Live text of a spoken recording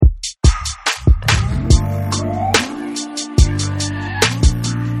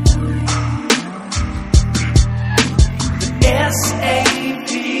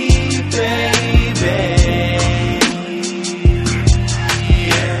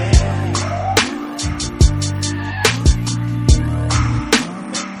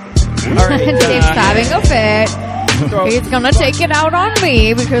Dave's having a fit. He's gonna take it out on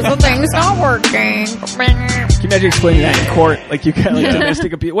me because the thing's not working. Can you imagine explaining that in court? Like you got like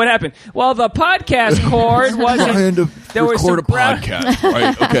domestic abuse. What happened? Well, the podcast cord wasn't. Trying to there was record a podcast,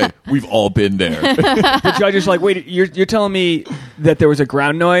 right? Okay, we've all been there. The judge is like, wait, you're telling me that there was a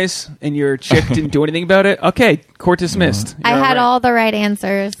ground noise and your chick didn't do anything about it? Okay, court dismissed. I had all the right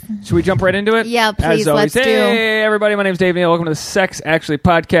answers. Should we jump right into it? Yeah, please. As always, Let's do. Hey, everybody, my name's Dave Neal. Welcome to the Sex Actually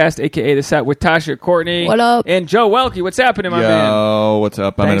Podcast, a.k.a. The Set with Tasha, Courtney. What up? And Joe Welkie. What's happening, my man? Yo, what's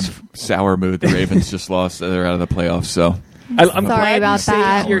up? Thanks. I'm in a sour mood. The Ravens just lost. They're out of the playoffs, so... I'm Sorry glad about you saved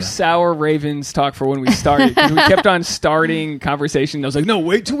that. your sour Ravens talk for when we started. 'Cause we kept on starting conversation. I was like, no,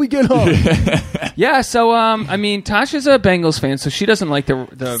 wait till we get home. Yeah, so, I mean, Tasha's a Bengals fan, so she doesn't like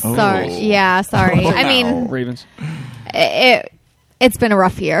the Sorry. Yeah, sorry. I mean, Ravens. it's been a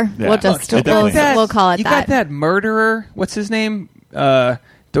rough year. Yeah. We'll just It definitely has. we'll call it You that. got that murderer. What's his name?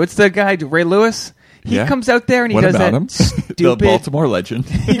 What's the guy? Ray Lewis. He Yeah. comes out there and he What does about that him? stupid. The Baltimore legend.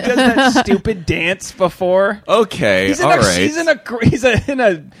 He does that stupid dance before. Okay, He's in all a, right. He's in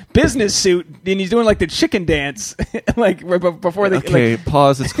a business suit and he's doing like the chicken dance, like right before they. Okay, Like,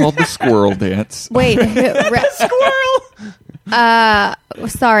 pause. It's called the squirrel dance. Wait, squirrel.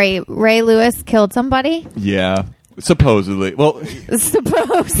 Sorry, Ray Lewis killed somebody? Yeah, supposedly. Well,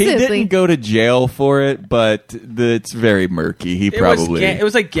 Supposedly. he didn't go to jail for it, but it's very murky. He probably it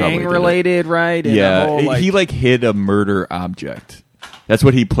was like gang related, right? And Yeah, the whole, he hid a murder object. That's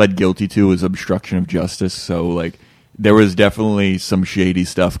what he pled guilty to, was obstruction of justice. So like there was definitely some shady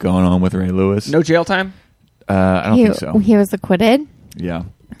stuff going on with Ray Lewis. No jail time. I don't think so. He was acquitted? Yeah.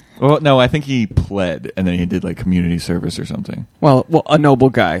 Well, no, I think he pled and then he did like community service or something. Well, a noble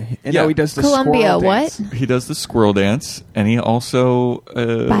guy. And Yeah. now he does the Columbia, squirrel what? dance. He does the squirrel dance, and he also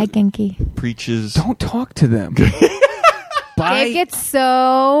Bye, Genki. preaches. Don't talk to them. Dave gets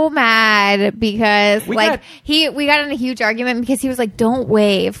so mad because We we got in a huge argument because he was like, "Don't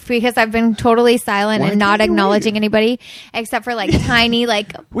wave," because I've been totally silent Why and not can't you acknowledging wave? anybody except for like tiny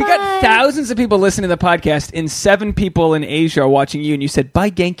like. We "Bye." got thousands of people listening to the podcast, and 7 people in Asia are watching you, and you said, bye,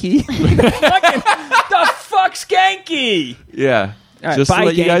 Genki. The fuck's Genki? Yeah. All right, Just bye, to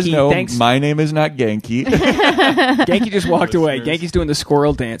let you guys Genki. know, Thanks. my name is not Genki. Genki just walked away. Genki's doing the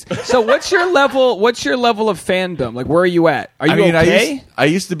squirrel dance. So what's your level of fandom? Like, where are you at? Are you okay? I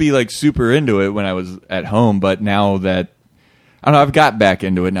used to be like super into it when I was at home, but now that I don't know, I've got back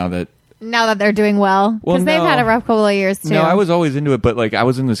into it now that they're doing well because Well, they've no. had a rough couple of years too. No, I was always into it, but like I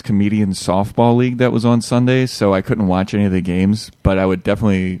was in this comedian softball league that was on Sundays, so I couldn't watch any of the games, but I would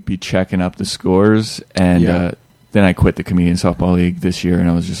definitely be checking up the scores and Yeah. then I quit the comedian softball league this year, and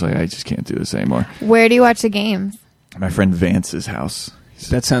I was just like, I just can't do this anymore. Where do you watch the games? My friend Vance's house.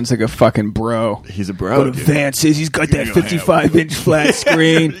 That sounds like a fucking bro. He's a bro. Go to dude. Vance's. He's got that You know, 55-inch flat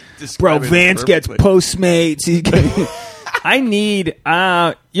screen. Bro, Describe it Vance gets perfectly. Postmates. I need...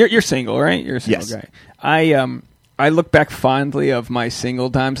 You're single, right? You're a single Yes. guy. I look back fondly of my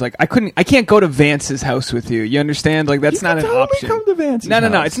single times. Like I can't go to Vance's house with you. You understand? Like that's You not can an totally option. come to Vance's No.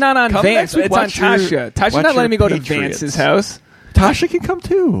 house. It's not on Come Vance. next week, It's on watch your- Tasha. Tasha's watch not letting me your go to Patriots. Vance's house. Tasha can come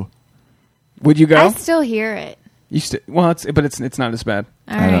too. Would you go? I still hear it. It's not as bad.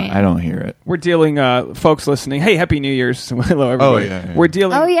 All right. I don't hear it. We're dealing, folks listening. Hey, Happy New Year's! Hello, everybody. yeah. We're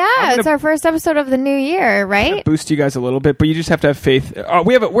dealing. Oh yeah, I'm it's gonna our first episode of the new year, right? boost you guys a little bit, but you just have to have faith.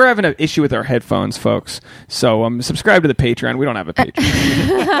 We're having an issue with our headphones, folks. So subscribe to the Patreon. We don't have a Patreon.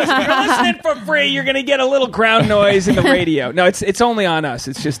 If you're listening for free, you're going to get a little ground noise in the radio. No, it's only on us.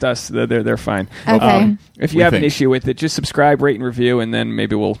 It's just us. They're fine. Okay. If you We have an think. issue with it, just subscribe, rate, and review, and then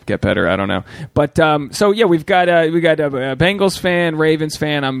maybe we'll get better. I don't know. But so yeah, we got a Bengals fan, Ravens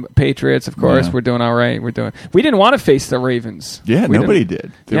fan. I'm Patriots, of course. Yeah. We're doing all right. We didn't want to face the Ravens. Yeah, We nobody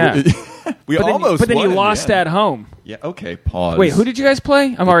didn't. did. Yeah. We But almost then won you in the lost end. at home. Yeah, okay, pause. Wait, who did you guys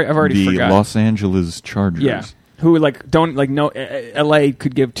play? I've already the forgot. Los Angeles Chargers. Yeah. Who LA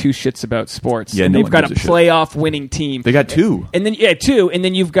could give two shits about sports. Yeah, and no they've one got a gives a shit. playoff winning team. They got 2. And then two, and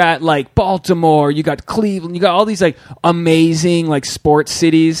then you've got like Baltimore, you got Cleveland, you got all these like amazing like sports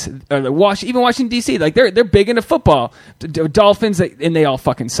cities. Even Washington D.C. Like they're big into football. Dolphins, and they all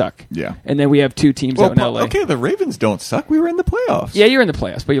fucking suck. Yeah. And then we have 2 teams out in L.A. Okay, the Ravens don't suck. We were in the playoffs. Yeah, you're in the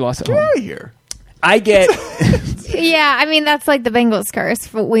playoffs, but you lost at Get home. out of here. I get. Yeah, I mean, that's like the Bengals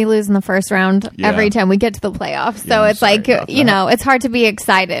curse. We lose in the first round every time we get to the playoffs. So it's like, it's hard to be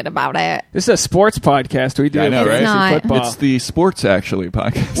excited about it. This is a sports podcast. We do football. It's the Sports Actually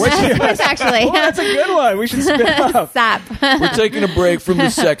podcast. Sports Actually. Well, that's a good one. We should spin it up. Sap. We're taking a break from the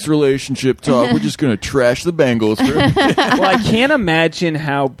sex relationship talk. We're just going to trash the Bengals. Well, I can't imagine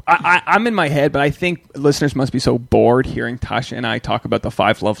how... I'm in my head, but I think listeners must be so bored hearing Tasha and I talk about the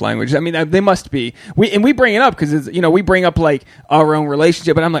 5 love languages. I mean, they must be. We bring it up because we bring up like our own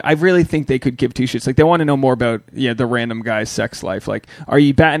relationship, but I'm like, I really think they could give 2 shits. Like, they want to know more about the random guy's sex life. Like, are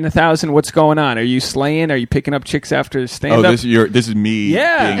you batting 1,000? What's going on? Are you slaying? Are you picking up chicks after stand up? This is me.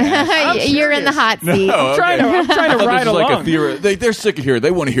 Yeah, you're in the hot seat. I'm trying to ride along. Like a theory. They're sick of hearing.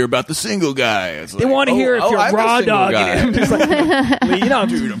 They want to hear about the single guy. They want to hear if you're raw dogging him. Just like,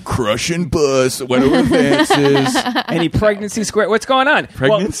 dude, I'm crushing bus. Went over fences. Any pregnancy square? What's going on?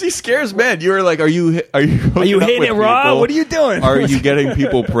 Pregnancy scares men. You were like, are you hitting it raw? What are you doing? Are you getting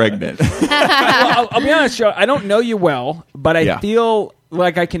people pregnant? Well, I'll be honest, Joe. I don't know you well, but I feel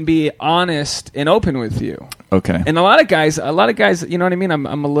like I can be honest and open with you. Okay. And a lot of guys, you know what I mean? I'm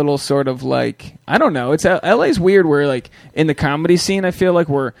a little sort of like, I don't know. It's LA's weird where like in the comedy scene, I feel like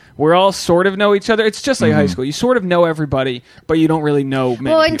we're all sort of know each other. It's just like high school. You sort of know everybody, but you don't really know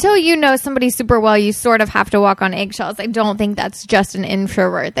many people. Until you know somebody super well, you sort of have to walk on eggshells. I don't think that's just an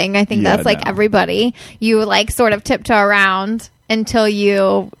introvert thing. I think that's like everybody. You like sort of tiptoe around until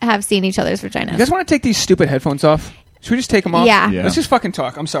you have seen each other's vaginas. You guys want to take these stupid headphones off? Should we just take them off? Yeah. Let's just fucking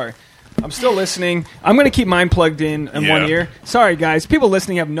talk. I'm sorry. I'm still listening. I'm going to keep mine plugged in one ear. Sorry, guys. People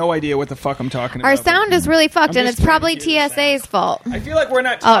listening have no idea what the fuck I'm talking about. Our sound is really fucked, and it's probably TSA's fault. I feel like we're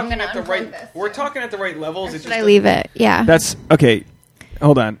not talking at the right... We're talking at the right levels. Should I leave it? Yeah. That's... Okay.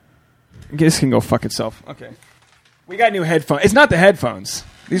 Hold on. This can go fuck itself. Okay. We got new headphones. It's not the headphones.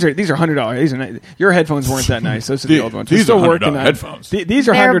 These are $100. These are your headphones weren't that nice. Those are the old ones. These are $100 headphones. These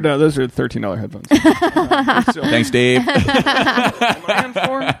are $100. Those are $13 headphones. Thanks, Dave. Am I on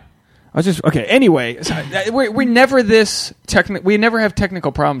for? Okay. Anyway, we never this technical. We never have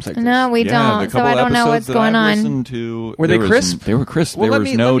technical problems like this. No, we don't. So I don't know what's going on. Were they crisp? They were crisp. Well, there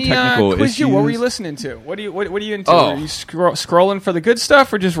was no technical quiz issues. You. What were you listening to? What are you into? Are you scrolling for the good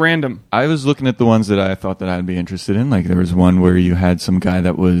stuff or just random? I was looking at the ones that I thought that I'd be interested in. Like there was one where you had some guy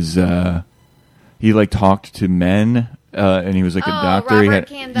that was he like talked to men. And he was like a doctor. Robert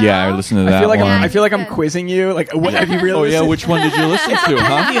Candle. Yeah, I listened to that one. I feel like I'm quizzing you. Like, what have you really listened? Which one did you listen to,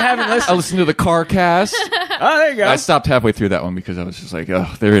 huh? You haven't listened. I listened to the car cast. Oh, there you go. I stopped halfway through that one because I was just like,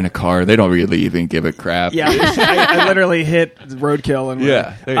 oh, they're in a car. They don't really even give a crap. Yeah, I literally hit roadkill. And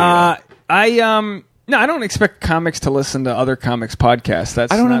yeah, there you go. No, I don't expect comics to listen to other comics podcasts.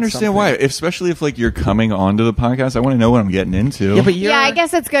 I don't understand why, especially if like you're coming onto the podcast. I want to know what I'm getting into. Yeah, but I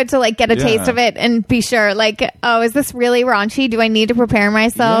guess it's good to like get a taste of it and be sure. Like, oh, is this really raunchy? Do I need to prepare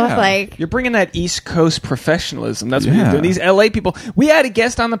myself? Yeah. Like, you're bringing that East Coast professionalism. That's what you're doing. These LA people. We had a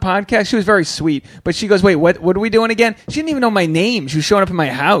guest on the podcast. She was very sweet, but she goes, "Wait, what are we doing again?" She didn't even know my name. She was showing up in my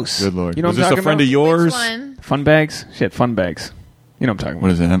house. Good Lord! You know, was what I'm this a friend about? of yours? Which one? Fun bags. Shit, fun bags. You know what I'm talking about. What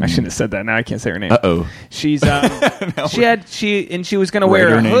does that mean? I shouldn't have said that. Now I can't say her name. Uh-oh. She's she was going to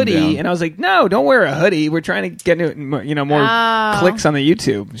wear a hoodie, and I was like, no, don't wear a hoodie. We're trying to get more clicks on the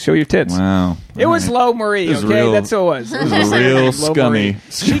YouTube. Show your tits. Wow. It was Low Marie. Okay, that's who it was. It was a real scummy.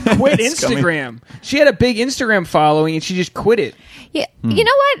 She quit Instagram. She had a big Instagram following, and she just quit it. Yeah, You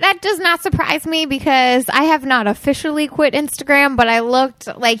know what? That does not surprise me because I have not officially quit Instagram, but I looked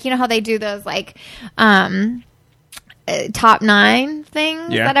like, you know how they do those like top 9 things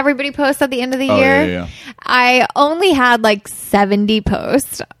that everybody posts at the end of the year. Yeah. I only had like 70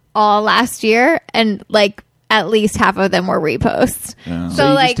 posts all last year, and like at least half of them were reposts. Yeah. So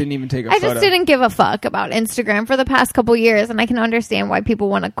you like, just didn't even take a I photo. just didn't give a fuck about Instagram for the past couple years, and I can understand why people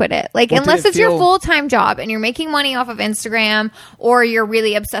want to quit it. Like, unless it's your full-time job and you're making money off of Instagram, or you're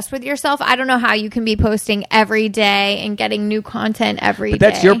really obsessed with yourself, I don't know how you can be posting every day and getting new content every day. But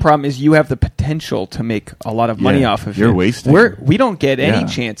that's your problem, is you have the potential to make a lot of money off of it. You're wasting. We don't get any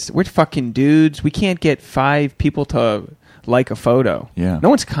chance. We're fucking dudes. We can't get 5 people to like a photo. Yeah. No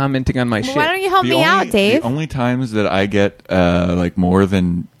one's commenting on my shit. Why don't you help me out, Dave? The only times that I get like more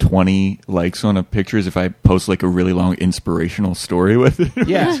than 20 likes on a picture is if I post like a really long inspirational story with it.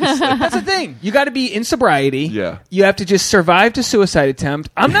 Yeah. That's the thing. You got to be in sobriety. Yeah. You have to just survive to suicide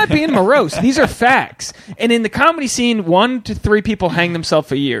attempt. I'm not being morose. These are facts. And in the comedy scene, 1 to 3 people hang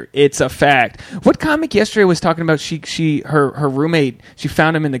themselves a year. It's a fact. What comic yesterday was talking about her roommate, she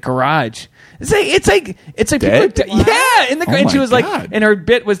found him in the garage. It's like dead? people in the and she was God. like, and her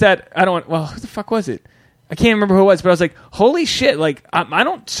bit was that who the fuck was it? I can't remember who it was, but I was like, holy shit, like, I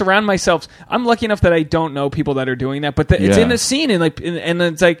don't surround myself. I'm lucky enough that I don't know people that are doing that, but it's in the scene, and like, and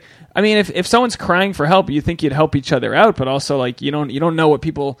it's like, I mean, if someone's crying for help, you think you'd help each other out, but also like, you don't know what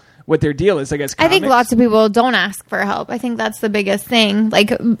their deal is. Like, as comics. I think lots of people don't ask for help. I think that's the biggest thing.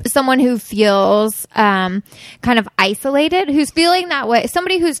 Like, someone who feels kind of isolated, who's feeling that way,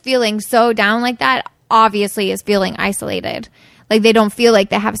 somebody who's feeling so down like that, obviously is feeling isolated. Like, they don't feel like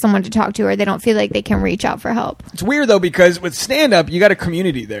they have someone to talk to, or they don't feel like they can reach out for help. It's weird, though, because with stand-up, you got a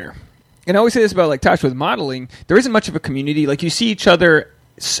community there. And I always say this about, like, Tasha, with modeling, there isn't much of a community. Like, you see each other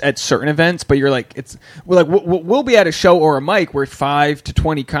at certain events, but you're like, we'll be at a show or a mic where 5 to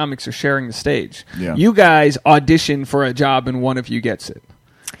 20 comics are sharing the stage. Yeah. You guys audition for a job, and one of you gets it.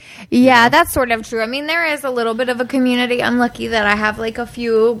 Yeah, that's sort of true. I mean, there is a little bit of a community. I'm lucky that I have like a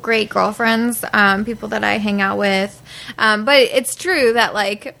few great girlfriends, people that I hang out with. But it's true that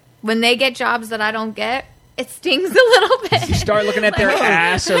like when they get jobs that I don't get, it stings a little bit. You start looking at their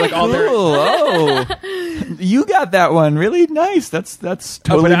ass or like all their. Oh, you got that one really nice. That's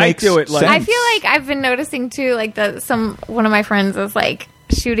totally makes sense. I feel like I've been noticing too. Like one of my friends is like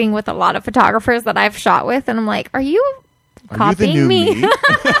shooting with a lot of photographers that I've shot with, and I'm like, are you copying me?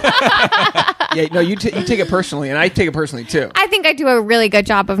 Yeah, no, you take it personally, and I take it personally too. I think I do a really good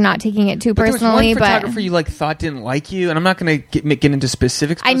job of not taking it too personally. There was one photographer you like thought didn't like you, and I'm not going to get into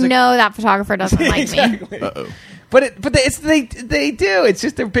specifics. I know that photographer doesn't like exactly. me. Uh-oh. But they do. It's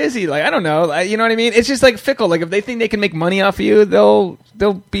just they're busy. Like, I don't know. You know what I mean? It's just like fickle. Like, if they think they can make money off of you, they'll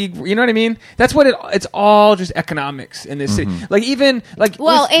be. You know what I mean? That's what it's all just economics in this city. Like, even like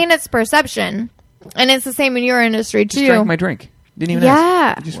and it's perception. And it's the same in your industry, too. Just drank my drink. Didn't even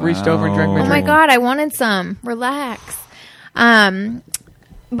ask. I just reached over and drank my drink. Oh, my God. I wanted some. Relax.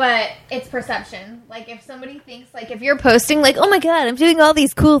 But it's perception. Like, if somebody thinks, like, if you're posting, like, oh, my God, I'm doing all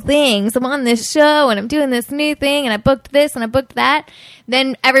these cool things. I'm on this show, and I'm doing this new thing, and I booked this, and I booked that.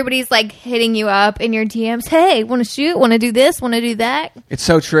 Then everybody's, like, hitting you up in your DMs. Hey, want to shoot? Want to do this? Want to do that? It's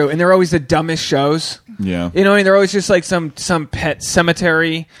so true. And they're always the dumbest shows. Yeah. You know what I mean? They're always just, like, some pet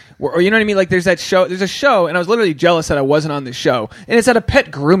cemetery. Or you know what I mean? Like, there's a show, and I was literally jealous that I wasn't on this show. And it's at a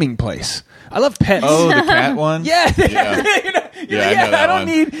pet grooming place. I love pets. Oh, the cat one? Yeah. I don't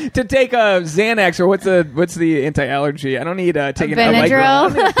need to take a Xanax or what's the anti-allergy. I don't need taking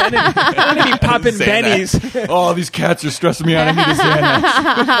Benadryl. I don't need popping bennies. Oh, these cats are stressing me out. I need a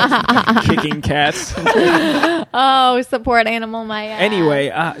Xanax. Kicking cats. Oh, support animal my ass.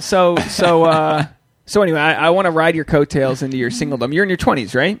 Anyway, so anyway, I want to ride your coattails into your singledom. You're in your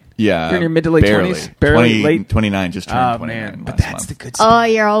 20s, right? Yeah. You're in your mid to late 20s? Barely. Late? 29, just turned 29 man. But last that's month. the good stuff. Oh,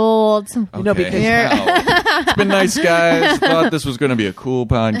 you're old. Okay. You know, because it's been nice, guys. Thought this was going to be a cool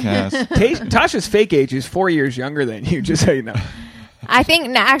podcast. Tasha's fake age is 4 years younger than you, just so you know. I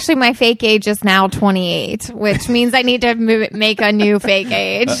think actually my fake age is now 28, which means I need to make a new fake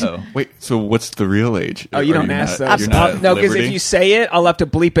age. Uh-oh. Wait, so what's the real age? Oh, you don't ask those. No, because if you say it, I'll have to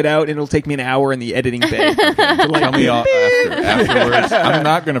bleep it out, and it'll take me an hour in the editing bay. Tell me afterwards. I'm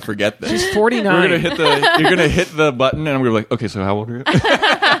not going to forget this. She's 49. You're going to hit the button, and I'm going to be like, okay, so how old are you?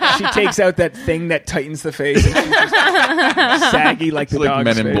 She takes out that thing that tightens the face. And she's just saggy like the dog's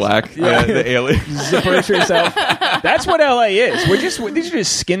Men in face. Black, the alien. Zippers herself. That's what LA is. These are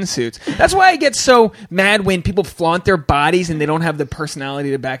just skin suits. That's why I get so mad when people flaunt their bodies and they don't have the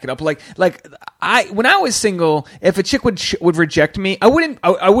personality to back it up. Like when I was single, if a chick would reject me, I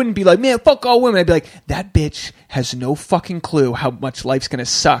wouldn't be like, man, fuck all women. I'd be like, that bitch has no fucking clue how much life's gonna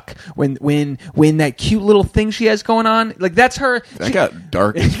suck when that cute little thing she has going on. Like, that's her. That got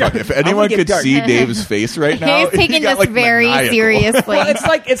dark as fuck. If anyone could see Dave's face right now, he's taking this very seriously. Well,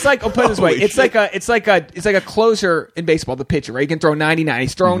 it's like I'll put it this way. It's like a closer in baseball, the pitcher, right? He can throw 99.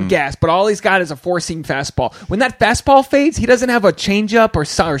 He's throwing gas, but all he's got is a 4-seam fastball. When that fastball fades, he doesn't have a changeup or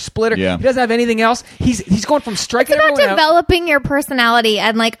splitter. Yeah. He doesn't have anything else. He's going from striking everyone out. It's about developing your personality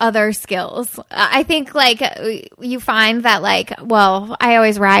and like other skills. I think like you find that like, well, I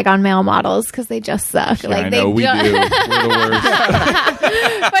always rag on male models because they just suck. Yeah, like I know we do. We're the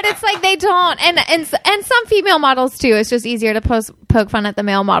worst. But it's like they don't, and some female models too. It's just easier to poke fun at the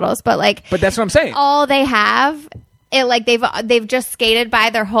male models. But that's what I'm saying. All they have. It like they've just skated by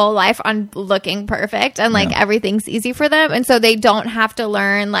their whole life on looking perfect, and like everything's easy for them, and so they don't have to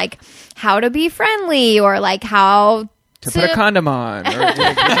learn like how to be friendly or like how to put a condom on or like, you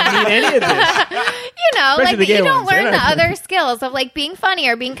don't need any of this. You know, especially like you don't learn the other skills of like being funny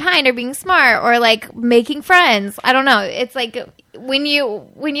or being kind or being smart or like making friends. I don't know. It's like when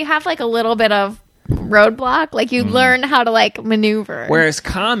you have like a little bit of roadblock. Like you learn how to like maneuver. Whereas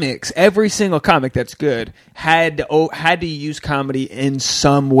comics, every single comic that's good had to use comedy in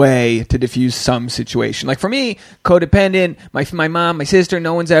some way to diffuse some situation. Like for me, codependent, my mom, my sister,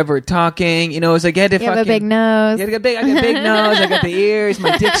 no one's ever talking. You know, it's like you had to have a big nose. I got a big nose. I got the ears.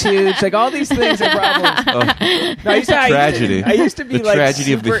 My dick's huge. Like all these things are problems. No, tragedy. I used to be the like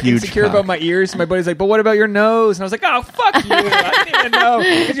tragedy super of the huge insecure cock. about my ears. My buddy's like, but what about your nose? And I was like, oh, fuck you. I didn't even know.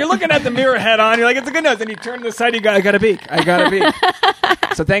 Because you're looking at the mirror head on. You're like, it's a good nose. And you turn to the side. You go, I got a beak.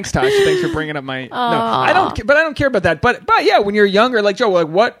 So thanks, Tasha. Thanks for bringing up my. No, I don't care about that. But yeah, when you're younger, like Joe,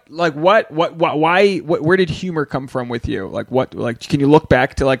 why, where did humor come from with you? Can you look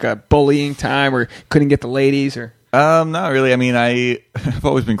back to like a bullying time or couldn't get the ladies or? Not really. I mean, I've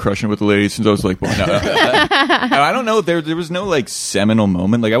always been crushing with the ladies since I was like, I don't know. There was no like seminal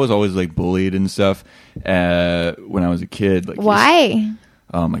moment. Like I was always like bullied and stuff when I was a kid. Like why?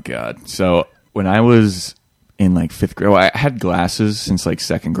 Oh my God. So when I was in like 5th grade, I had glasses since like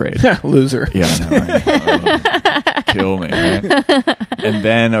 2nd grade. Loser. Yeah, I know, right? Kill me. Right? And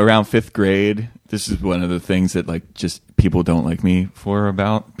then around 5th grade, this is one of the things that like just people don't like me for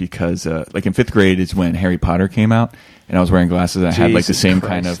about because like in 5th grade is when Harry Potter came out and I was wearing glasses. I had like the same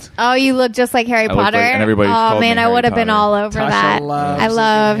kind of. Oh, you look just like Harry Potter. And everybody called me I would have been all over Tasha that. I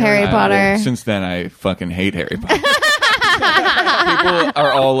love Harry Potter. Since then, I fucking hate Harry Potter. People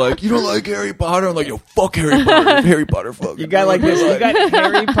are all like, "You don't like Harry Potter?" I'm like, "Yo, fuck Harry Potter. Harry Potter, fuck." You got like this. You got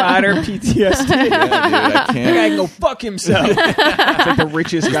Harry Potter PTSD. Yeah, dude, I can't. That guy can go fuck himself. It's like the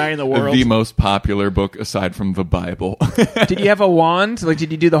richest guy in the world. The most popular book aside from the Bible. Did you have a wand? Like,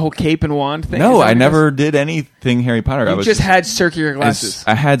 did you do the whole cape and wand thing? No, I never did anything Harry Potter. You just had circular glasses.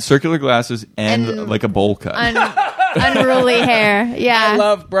 I had circular glasses and like a bowl cut. Unruly hair. Yeah. I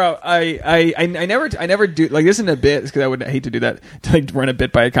love, bro. I never do like this isn't a bit because I would hate to do that to like run a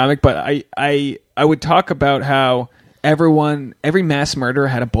bit by a comic, but I would talk about how every mass murderer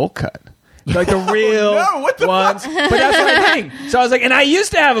had a bowl cut. Like the real ones. But that's what I think. So I was like, and I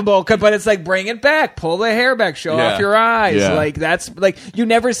used to have a bowl cut, but it's like, bring it back. Pull the hair back. Show off your eyes. Yeah. Like, that's like, you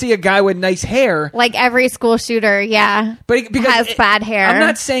never see a guy with nice hair. Like every school shooter, yeah. But because has bad hair. I'm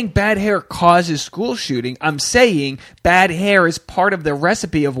not saying bad hair causes school shooting. I'm saying bad hair is part of the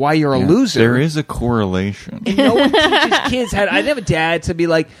recipe of why you're a loser. There is a correlation. And no one teaches kids how to, I didn't have a dad to be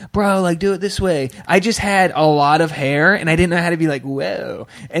like, bro, like, do it this way. I just had a lot of hair, and I didn't know how to be like, whoa.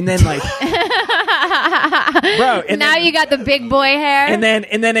 And then, like... Bro, and now then, you got the big boy hair. And then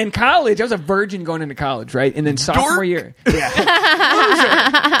in college, I was a virgin going into college, right? And then sophomore year, yeah,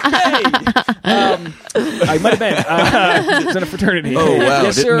 I might have been. I was in a fraternity. Oh wow!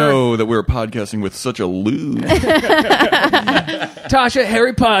 Yes, Didn't know that we were podcasting with such a lose. Tasha,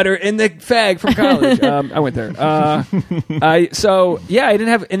 Harry Potter, and the fag from college. I went there. I didn't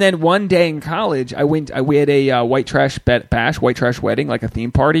have. And then one day in college, we had a white trash white trash wedding, like a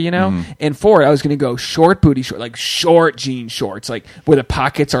theme party, you know. Mm-hmm. And for it, I was going to go short booty short, like short jean shorts, like where the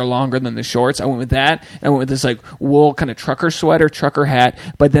pockets are longer than the shorts. I went with that. I went with this like wool kind of trucker sweater, trucker hat.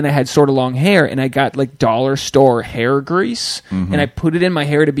 But then I had sort of long hair, and I got like dollar store hair grease, and I put it in my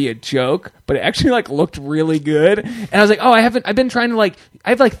hair to be a joke. But it actually like looked really good. And I was like, oh, I've been trying to like,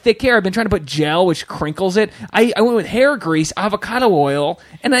 I have like thick hair. I've been trying to put gel, which crinkles it. I went with hair grease, avocado oil,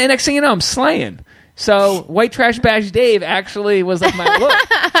 and the next thing you know, I'm slaying. So White Trash Bash Dave actually was like my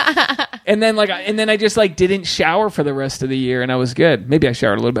look. And then I just like didn't shower for the rest of the year, and I was good. Maybe I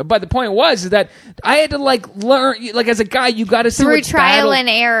showered a little bit, but the point was is that I had to like learn. Like as a guy, you got to see through trial and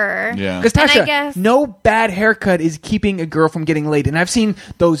error. Yeah, because Tasha, no bad haircut is keeping a girl from getting laid. And I've seen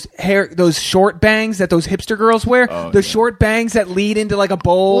those short bangs that those hipster girls wear. Short bangs that lead into like a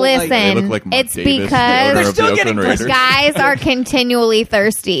bowl. Listen, they look like Mark it's Davis, because they're still getting guys are continually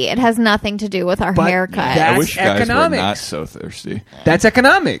thirsty. It has nothing to do with our haircut. I wish guys economics. were not so thirsty. That's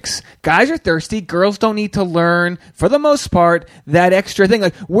economics. Guys are thirsty. Girls don't need to learn, for the most part, that extra thing.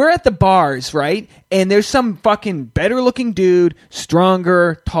 Like, we're at the bars, right? And there's some fucking better-looking dude,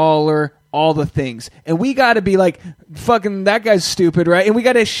 stronger, taller, all the things. And we got to be like, fucking, that guy's stupid, right? And we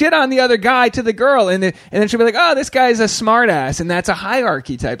got to shit on the other guy to the girl. And then she'll be like, oh, this guy's a smartass. And that's a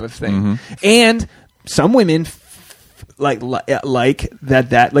hierarchy type of thing. And some women... like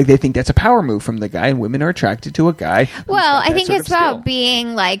that like they think that's a power move from the guy, and women are attracted to a guy. Well, I think it's about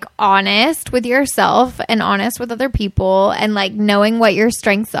being like honest with yourself and honest with other people, and like knowing what your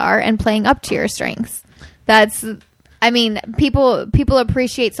strengths are and playing up to your strengths. That's I mean, people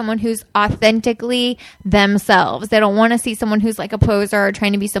appreciate someone who's authentically themselves. They don't want to see someone who's like a poser or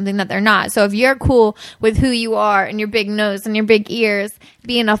trying to be something that they're not. So if you're cool with who you are and your big nose and your big ears,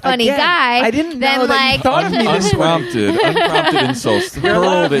 being a funny guy, I didn't then know that you thought of me this unprompted insults Your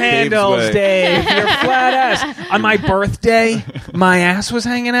love hurled at Dave's handles, way. Dave. Your flat ass. On my birthday, my ass was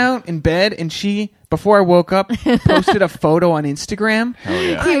hanging out in bed, and she, before I woke up, posted a photo on Instagram. Hell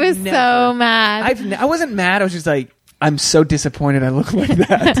yeah. he was so mad. I wasn't mad. I was just like, I'm so disappointed I look like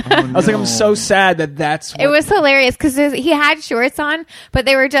that. I was like, I'm so sad that's what... It was hilarious because he had shorts on, but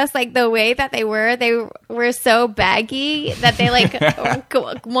they were just like the way that they were so baggy that they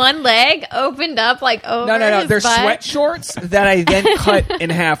like one leg opened up like over No. his They're butt. sweat shorts that I then cut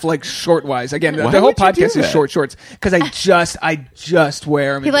in half, like short wise. Again, the whole would you do podcast is that? short shorts because I just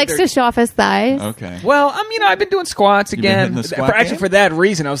wear them. He likes to show off his thighs. Okay. Well, I've been doing squats You've been again. hitting the squat game? For that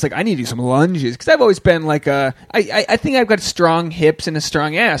reason, I was like, I need to do some lunges because I've always been like I think I've got strong hips and a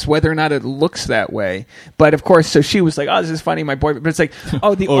strong ass, whether or not it looks that way. But of course, so she was like, "Oh, this is funny, my boyfriend." But it's like,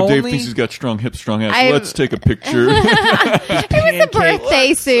 Dave thinks he's got strong hips, strong ass. Let's take a picture. It was a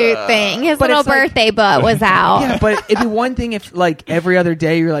birthday suit thing. His little birthday butt was out. Yeah, but it'd be one thing if like every other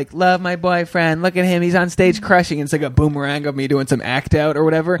day you're like, love my boyfriend, look at him, he's on stage crushing, and it's like a boomerang of me doing some act out or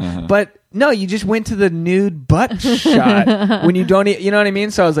whatever. But no, you just went to the nude butt shot when you don't, you know what I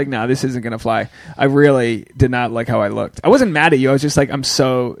mean? So I was like, no, this isn't going to fly. I really did not like how I looked. I wasn't mad at you. I was just like,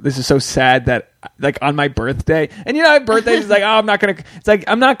 this is so sad that like on my birthday, and you know, my birthday is like, oh, I'm not going to, it's like,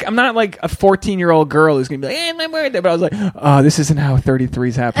 I'm not like a 14-year-old girl who's going to be like, hey, my birthday. But I was like, oh, this isn't how 33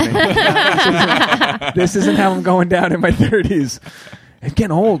 is happening. This isn't how I'm going down in my 30s. It's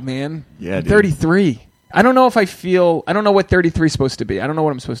getting old, man. Yeah, I'm dude. 33. I don't know what 33 is supposed to be. I don't know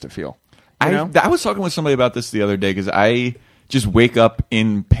what I'm supposed to feel. You know? I was talking with somebody about this the other day because I just wake up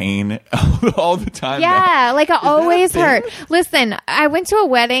in pain all the time. Yeah, like it always hurt. Listen, I went to a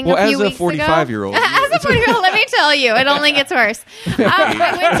wedding a few weeks ago. As a 45-year-old. As a 45-year-old, let me tell you, it only gets worse.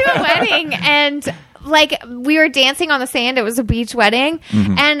 I went to a wedding and like we were dancing on the sand. It was a beach wedding.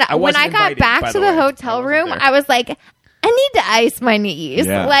 And when I got back to the hotel room, I was like, I need to ice my knees.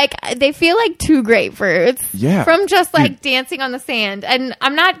 Yeah. Like, they feel like two grapefruits. Yeah. From just, like, dancing on the sand. And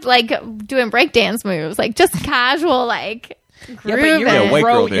I'm not, like, doing breakdance moves. Like, just casual, like, grooving. Yeah, but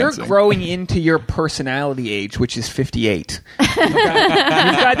you're dancing. growing into your personality age, which is 58. You've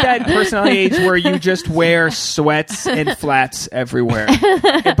got that personality age where you just wear sweats and flats everywhere.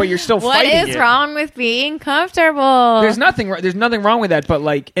 But you're still What fighting is it. wrong with being comfortable? There's nothing wrong with that, but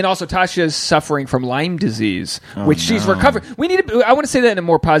like, and also Tasha's suffering from Lyme disease, which she's recovering. I want to say that in a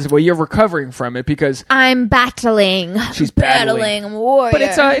more positive way. You're recovering from it because I'm battling. she's battling. I'm a warrior. But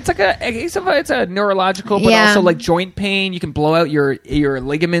it's a neurological, but also like joint pain. You can blow out your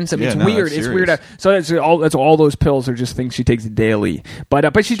ligaments. I mean, it's weird. It's It's weird. serious. So that's all those pills are just things she takes daily.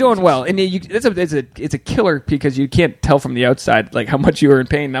 But she's doing well, and it's a killer because you can't tell from the outside like how much you are in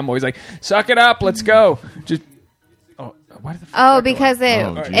pain. And I'm always like, suck it up, let's go. Just why did the fuck because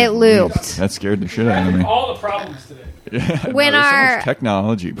geez, it looped. That scared the shit out of me. all the problems today. When there's so our much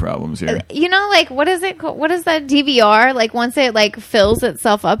technology problems here. you know, like what is it called? What is that DVR? Like once it like fills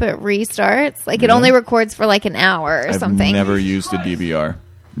itself up, it restarts. Like it only records for like an hour or something. I've never used a DVR.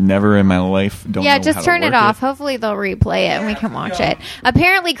 Never in my life. Don't know Just how to turn it work off. Hopefully they'll replay it and we can watch it.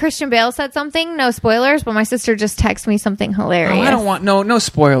 Apparently Christian Bale said something. No spoilers, but my sister just texted me something hilarious. Oh, I don't want no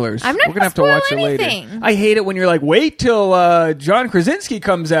spoilers. I'm not We're gonna have to gonna watch spoil it anything. later. I hate it when you're like, wait till John Krasinski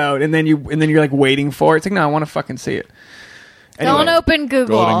comes out, and then you're like waiting for it. It's like, no, I want to fucking see it. Don't open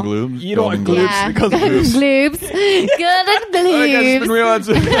Google. Golden Globes. You don't want Golden Globes. Yeah. Because Gloobs. Golden Gloobs.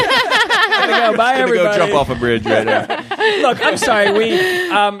 go. Bye, Go everybody. jump off a bridge right now. Look, I'm sorry. We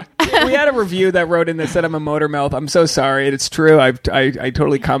had a review that wrote in that said I'm a motor mouth. I'm so sorry. It's true. I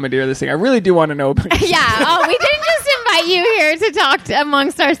totally commandeer this thing. I really do want to know. Yeah. Oh, we didn't just invite you here to talk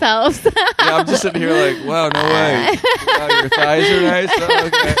amongst ourselves. Yeah, I'm just sitting here like, wow, no way. Wow, your thighs are nice. Oh,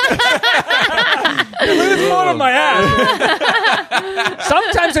 okay. Look at this photo of my ass.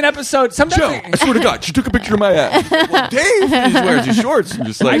 Sometimes an episode. Joe, I swear to God, she took a picture of my ass. Well, Dave, he just wears his shorts and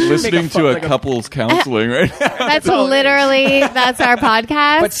just I like should listening make to a like couple's counseling right now. That's that's our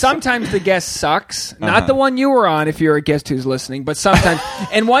podcast. But sometimes the guest sucks. Not the one you were on if you're a guest who's listening, but sometimes.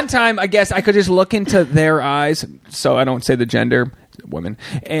 And one time, I guess I could just look into their eyes, so I don't say the gender, women.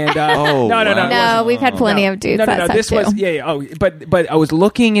 And No, we've had plenty of dudes. No. This was but I was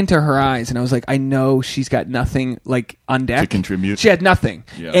looking into her eyes, and I was like, I know she's got nothing like on deck To contribute. She had nothing,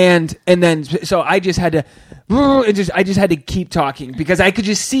 Yeah. and then so I just had to. I just had to keep talking because I could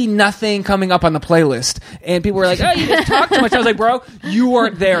just see nothing coming up on the playlist, and people were like, "Oh, you just talk too much." I was like, "Bro, you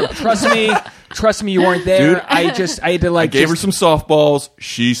weren't there. Trust me, trust me, you weren't there. Dude, I had to like. I gave her some softballs.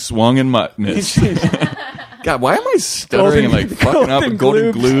 She swung and missed. God, why am I stuttering and like fucking up?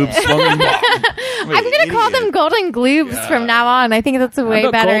 Golden gloobs. I'm going to call them golden gloobs from now on. I think that's a way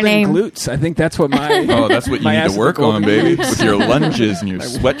better golden name. Glutes. I think that's what my. Oh, that's what you need to work on, baby. With your lunges and your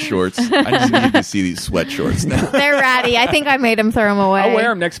sweat shorts. I just need to see these sweat shorts now. They're ratty. I think I made him throw them away. I'll wear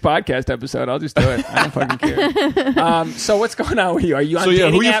them next podcast episode. I'll just do it. I don't fucking care. So what's going on with you? Are you on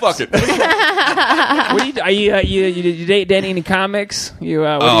dating who you apps? fucking? What are you dating any comics?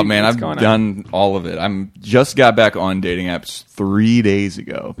 I've done all of it. I'm just got back on dating apps 3 days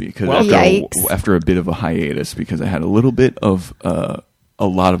ago because after a bit of a hiatus because I had a little bit of a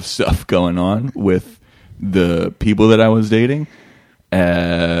lot of stuff going on with the people that I was dating.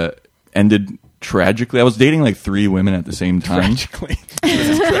 Ended tragically. I was dating like 3 women at the same time. Tragically.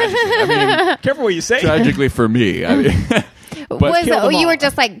 I mean, careful what you say. Tragically for me. I mean, you were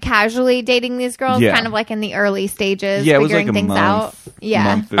just like casually dating these girls, kind of like in the early stages, figuring it was like a things month, out.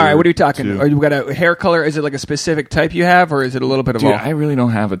 Yeah. All right, what are we talking? Are you got a hair color? Is it like a specific type you have, or is it a little bit of all? I really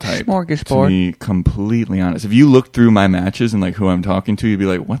don't have a type. Smorgasbord. To be completely honest, if you look through my matches and like who I'm talking to, you'd be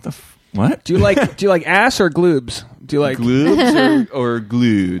like, "What the what?" Do you like ass or gloobs? Do you like gloobs or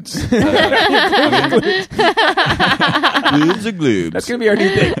gludes? Gloobs or gloobs? That's gonna be our new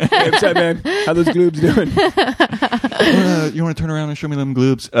thing. Hey, what's up, man? How those gloobs doing? You want to turn around and show me them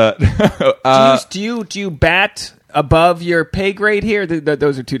gloobs? Do you bat above your pay grade here?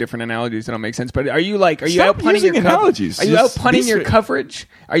 Those are two different analogies that don't make sense. But are you out punting your analogies? Are you out punting your coverage?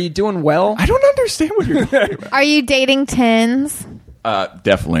 Are you doing well? I don't understand what you're talking about. Are you dating tens?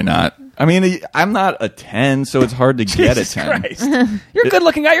 Definitely not. I mean, I'm not a 10, so it's hard to get a 10. Christ. You're a good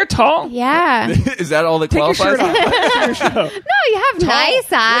looking guy. You're tall. Yeah. Is that all that Take qualifies? Your shirt off. No, you have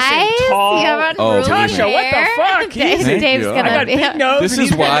nice eyes. Listen, tall. You have Tasha, what the fuck? Dave's I got big nose. This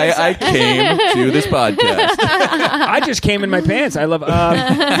is why I came to this podcast. I just came in my pants. I love.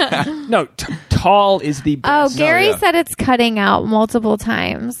 No, tall is the best. Oh, Gary said it's cutting out multiple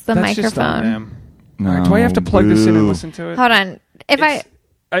times. The That's microphone. No, do I have to plug this in and listen to it? Hold on.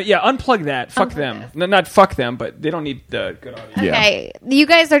 Unplug that. Fuck them. No, not fuck them, but they don't need the good audio. Okay, you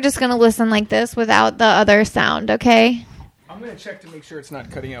guys are just going to listen like this without the other sound, okay? I'm going to check to make sure it's not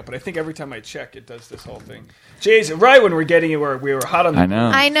cutting out, but I think every time I check, it does this whole thing. Jason, right when we're getting it, we were hot on the...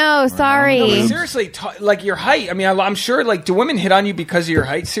 I know, sorry. No, but seriously, like your height. I mean, I'm sure, like, do women hit on you because of your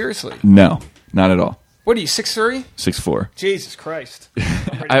height? Seriously? No, not at all. What are you, 6'3"? 6'4". Jesus Christ.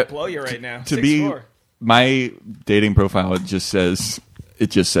 I'm ready to blow you right now. 6'4". My dating profile, it just says,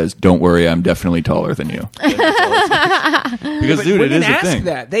 "Don't worry, I'm definitely taller than you." Because, dude, it is a thing.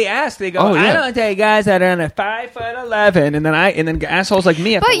 They ask. They go, "I don't date guys that are under 5'11", and then assholes like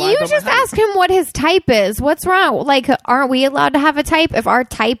me have but to lie you about just my height. asked him what his type is. What's wrong? Like, aren't we allowed to have a type if our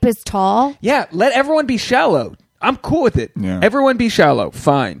type is tall? Yeah, let everyone be shallow. I'm cool with it. Yeah. Everyone be shallow.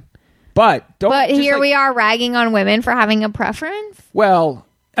 Fine, but don't. But here we are ragging on women for having a preference. Well,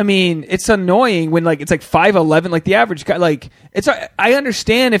 I mean, it's annoying when it's like 5'11", like the average guy. Like I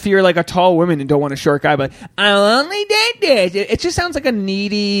understand if you're like a tall woman and don't want a short guy, but I'll only date this. It just sounds like a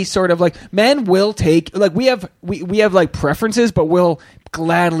needy sort of like men will take like we have like preferences, but we'll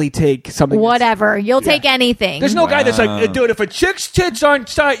gladly take something. Whatever, you'll take anything. There's no guy that's like, dude, if a chick's tits aren't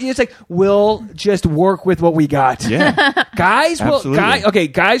size, it's like we'll just work with what we got. Yeah, guys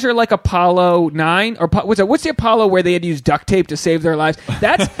guys are like Apollo 9 or what's the Apollo where they had to use duct tape to save their lives?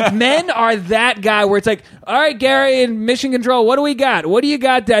 That's men are that guy where it's like, all right, Gary in Mission Control, what do we got? What do you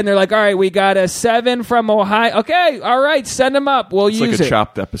got? And they're like, all right, we got a 7 from Ohio. Okay, all right, send them up. We'll use it. It's like a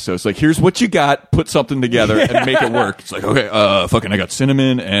Chopped episode. It's like, here's what you got. Put something together and make it work. It's like, okay, fucking, I got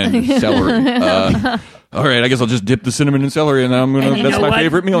cinnamon and celery. All right, I guess I'll just dip the cinnamon and celery, and that's my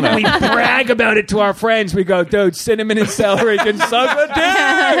favorite meal now. We brag about it to our friends. We go, dude, cinnamon and celery can suck a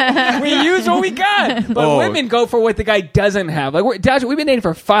dick. We use what we got. But women go for what the guy doesn't have. Like we've been dating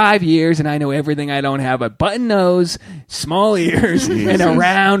for 5 years, and I know everything I don't have: a button nose, small ears, and a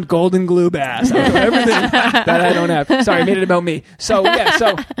round golden glue ass. I know everything that I don't have. Sorry, I made it about me. So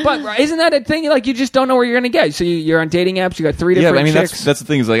but isn't that a thing? Like you just don't know where you're going to get. So you're on dating apps. You got 3 different chicks. That's the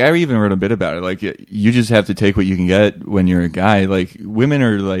thing. Is like I even wrote a bit about it. Like you just have to take what you can get when you're a guy. Like women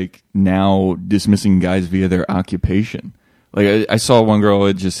are like now dismissing guys via their occupation. Like I saw one girl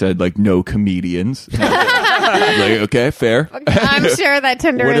that just said like no comedians. Like, okay, fair. I'm sure that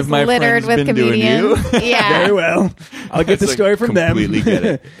Tinder is littered with comedians. Yeah, very well. I'll get the story from them. Completely get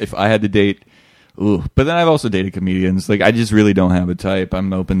it. If I had to date, but then I've also dated comedians. Like I just really don't have a type.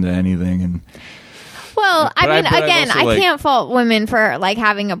 I'm open to anything and. Well, I mean, again, I can't fault women for like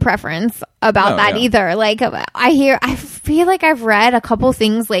having a preference about that either. Like, I feel like I've read a couple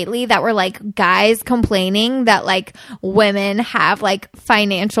things lately that were like guys complaining that like women have like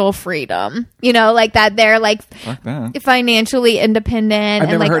financial freedom, you know, like that they're like financially independent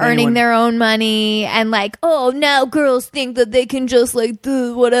and like earning their own money, and like, oh, now girls think that they can just like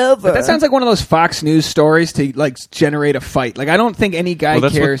do whatever. But that sounds like one of those Fox News stories to like generate a fight. Like, I don't think any guy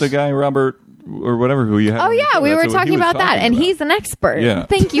that's cares. What the guy Robert or whatever who you have. Oh yeah, we were talking about that, and he's an expert. Yeah.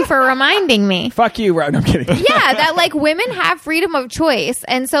 Thank you for reminding me. Fuck you, Rob. No, I'm kidding. Yeah, that like women have freedom of choice,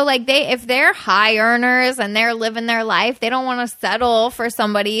 and so like if they're high earners and they're living their life, they don't want to settle for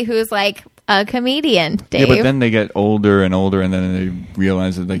somebody who's like a comedian. Dave. Yeah, but then they get older and older, and then they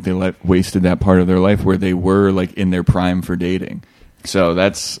realize that like they wasted that part of their life where they were like in their prime for dating. So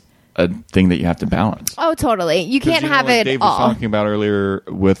that's a thing that you have to balance. Oh, totally. You can't have like it Dave all. was talking about earlier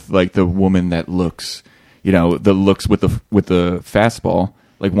with like the woman that looks, you know, the looks with the fastball.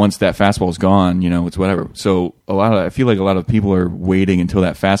 Like once that fastball is gone, you know, it's whatever. So I feel like a lot of people are waiting until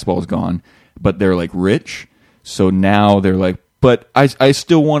that fastball is gone, but they're like rich. So now they're like, but I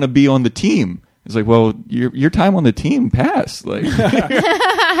still want to be on the team. It's like, well, your time on the team passed. Like,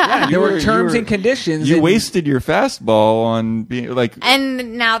 there were terms and conditions. You wasted your fastball on being like,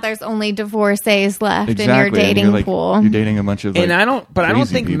 and now there's only divorcees left in your exactly, dating pool. You're dating a bunch of, like, and I don't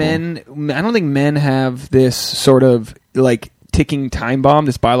think people. I don't think men have this sort of like ticking time bomb,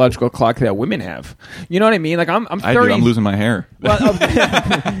 this biological clock that women have. You know what I mean? Like I'm 30. I'm losing my hair. Well,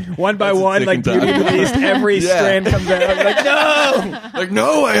 one by one, like Beauty and the Beast, every strand comes out. Like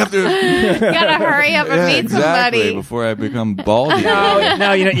no, I have to. You gotta hurry up and meet somebody before I become baldy.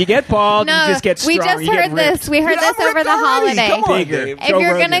 No, you know, you get bald, you just get strong. We just heard this. We heard this over the holiday. Come on, Dave. If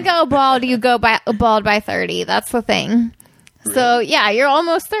you're gonna go bald, you go bald by 30. That's the thing. So, yeah, you're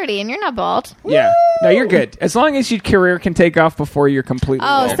almost 30 and you're not bald. Yeah. No, you're good. As long as your career can take off before you're completely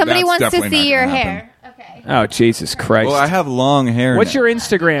bald. Somebody wants to see your hair. Okay. Oh, Jesus Christ. Well, I have long hair. What's now. your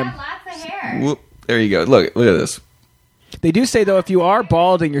Instagram? I have lots of hair. Well, there you go. Look at this. They do say, though, if you are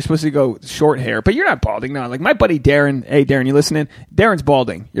balding, you're supposed to go short hair. But you're not balding, no. Like, my buddy Darren. Hey, Darren, you listening? Darren's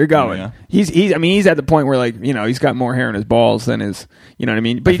balding. You're going. Oh, yeah. He's at the point where, like, you know, he's got more hair in his balls than his, you know what I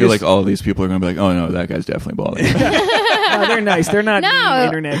mean? But I feel like all of these people are going to be like, oh, no, that guy's definitely balding. No, they're nice. They're not mean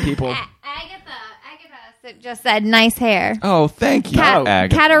internet people. Agatha just said nice hair. Oh, thank you.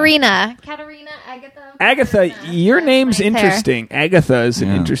 Katarina. Agatha, your name's interesting. Agatha is an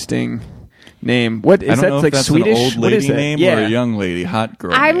interesting name. What is that? Like that's Swedish? An old lady what is that? name or a young lady, hot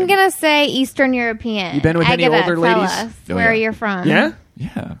girl? I'm gonna say Eastern European. You been with Agatha, any older ladies? Tell us where you're from. Yeah. Yeah.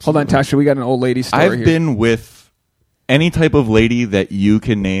 Absolutely. Hold on, Tasha. We got an old lady story. I've been with any type of lady that you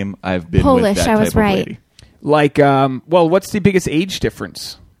can name. I've been Polish. with that I was type right. of lady. Like, well, what's the biggest age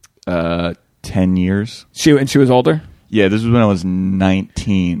difference? 10 years. She was older? Yeah, this was when I was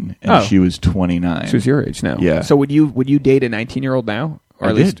 19 and she was 29. She was your age now. Yeah. So would you date a 19-year-old now? Or I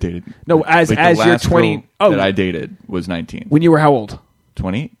at least did date. No, as like you're 20. Oh, that I dated was 19. When you were how old?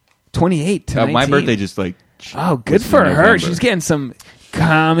 28. 28 to 19. My birthday just like. Oh, good for her. She's getting some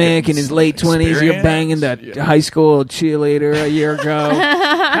comic in his late 20s. You're banging that high school cheerleader a year ago.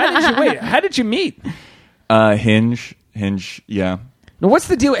 How did you meet? Hinge, yeah. Now, what's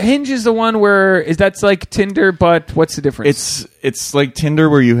the deal? Hinge is the one where that's like Tinder, but what's the difference? It's like Tinder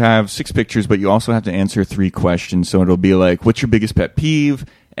where you have 6 pictures, but you also have to answer 3 questions. So it'll be like, what's your biggest pet peeve?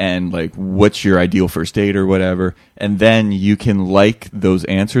 And like, what's your ideal first date or whatever? And then you can like those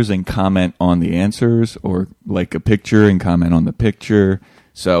answers and comment on the answers, or like a picture and comment on the picture.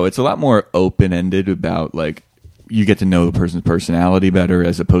 So it's a lot more open-ended about like, you get to know the person's personality better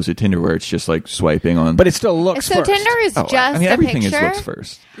as opposed to Tinder where it's just like swiping on. But it still looks so first. Tinder is just everything a picture. Looks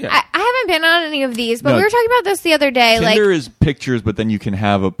first. Yeah. I haven't been on any of these, but we were talking about this the other day. Tinder is pictures, but then you can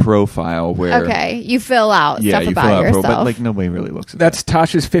have a profile where you fill out stuff about yourself. But like nobody really looks at That's that.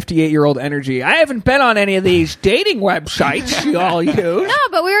 Tasha's 58-year-old energy. I haven't been on any of these dating websites you all use. No,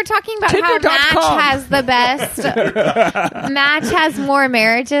 but we were talking about Tinder.com. how Match has the best. Match has more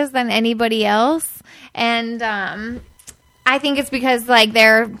marriages than anybody else, and I think it's because like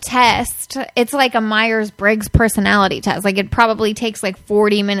their test, it's like a Myers-Briggs personality test. Like it probably takes like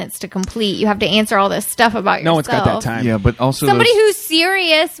 40 minutes to complete. You have to answer all this stuff about yourself. No one's got that time. Yeah, but also somebody who's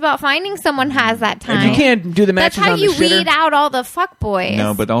serious about finding someone has that time. And you can't do the matches on the That's how you shitter. weed out all the fuckboys.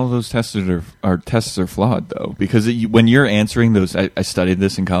 No, but all those tests are flawed though, because when you're answering those, I studied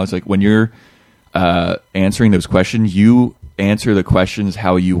this in college. Like when you're answering those questions, you answer the questions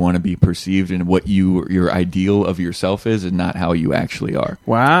how you want to be perceived and what your ideal of yourself is, and not how you actually are.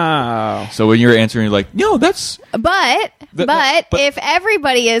 Wow. So when you're answering, you're like, no, that's. But But if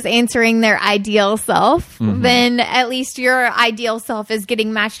everybody is answering their ideal self, then at least your ideal self is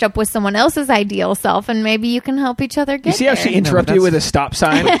getting matched up with someone else's ideal self, and maybe you can help each other get You see how there. she interrupted you with a stop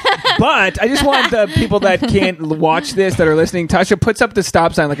sign? But I just want the people that can't watch this, that are listening, Tasha puts up the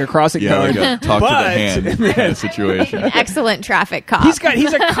stop sign like a crossing guard. Talk to the hand kind of situation. Excellent traffic cop.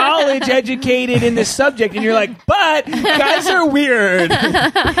 He's a college educated in this subject, and you're like, but guys are weird.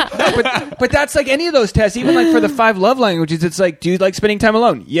 but that's like any of those tests, even like for the 5 love languages, it's like, do you like spending time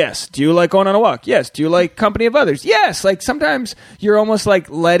alone? Yes. Do you like going on a walk? Yes. Do you like company of others? Yes. Like sometimes you're almost like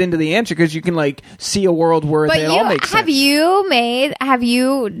led into the answer because you can like see a world where they all make sense. Have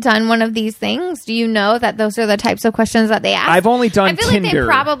you done one of these things? Do you know that those are the types of questions that they ask? I've only done I feel Tinder. like they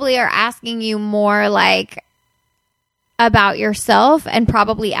probably are asking you more like about yourself and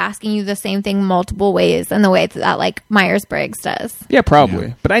probably asking you the same thing multiple ways in the way that like Myers-Briggs does. Yeah, probably.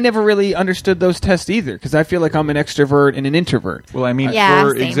 Yeah. But I never really understood those tests either because I feel like I'm an extrovert and an introvert. Well, I mean,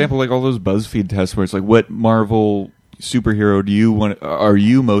 for example, like all those BuzzFeed tests where it's like, what Marvel superhero are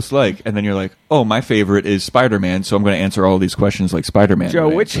you most like? And then you're like, oh, my favorite is Spider-Man, so I'm going to answer all these questions like Spider-Man. Joe,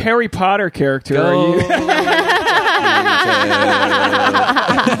 which Harry Potter character are you?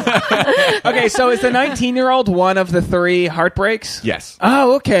 Okay, so is the 19-year-old one of the 3 heartbreaks? Yes.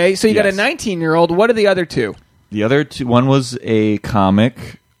 Oh, okay. So you got a 19-year-old. What are the other 2? The other 2, one was a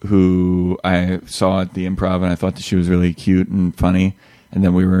comic who I saw at the Improv, and I thought that she was really cute and funny. And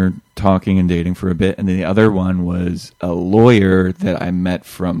then we were talking and dating for a bit. And then the other one was a lawyer that I met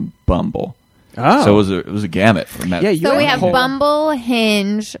from Bumble. Oh. So it was a gamut from that. Yeah, so we have Bumble,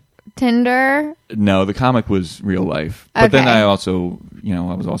 Hinge, Tinder. No, the comic was real life. But then I also,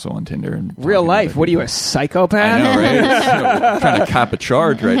 I was also on Tinder. And real life? What are you, a psychopath? I know, right? Trying to cop a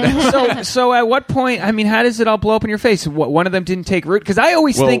charge right now. So at what point, I mean, how does it all blow up in your face? One of them didn't take root? Because I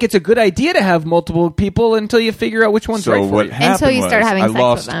always think it's a good idea to have multiple people until you figure out which one's right for you. Until you start having sex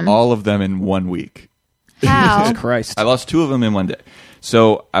with them. I lost all of them in 1 week. How? Jesus Christ. I lost 2 of them in 1 day.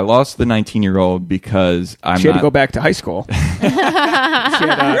 So I lost the 19-year-old because she had to go back to high school. You're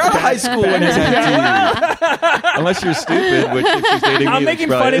out of high school when you're 19. Unless you're stupid, which if she's dating me, I'm making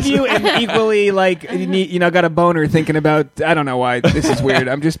fun of you and equally like, got a boner thinking about, I don't know why this is weird.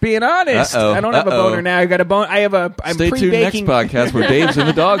 I'm just being honest. I don't have a boner now. I got a bone. I'm Stay tuned next podcast where Dave's in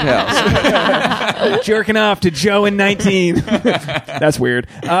the doghouse. Jerking off to Joe in 19. That's weird.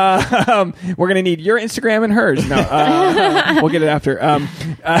 We're going to need your Instagram and hers. No, we'll get it after.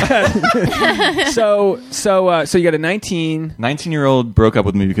 So you got a 19-year-old broke up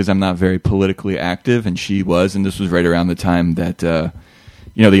with me because I'm not very politically active, and she was, and this was right around the time that the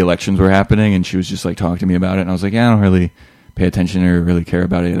elections were happening, and she was just like talking to me about it, and I was like, yeah, I don't really pay attention or really care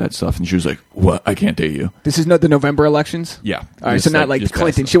about any of that stuff, and she was like, what? I can't date you. This is not the November elections? Yeah. All right, so not like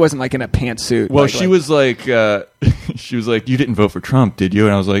Clinton. She wasn't like in a pantsuit. Well, she was like, you didn't vote for Trump, did you?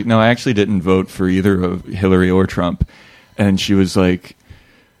 And I was like, no, I actually didn't vote for either of Hillary or Trump. And she was like,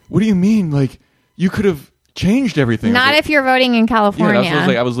 what do you mean? Like, you could have changed everything. Not if you're voting in California.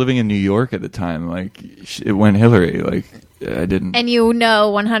 Yeah, I was living in New York at the time. Like, it went Hillary. Like, I didn't. And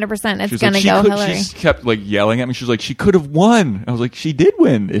 100% it's going to go Hillary. She kept like yelling at me. She was like, she could have won. I was like, she did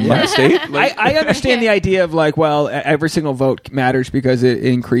win in my state. Like, I understand the idea of like, well, every single vote matters because it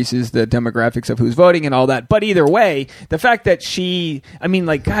increases the demographics of who's voting and all that. But either way, the fact that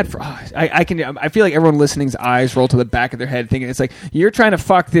I feel like everyone listening's eyes roll to the back of their head thinking it's like, you're trying to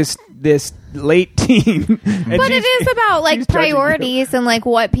fuck this late teen. But it is about like priorities and like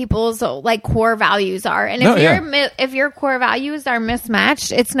what people's like core values are. And if your core values are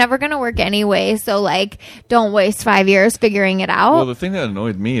mismatched, it's never going to work anyway. So like, don't waste 5 years figuring it out. Well, the thing that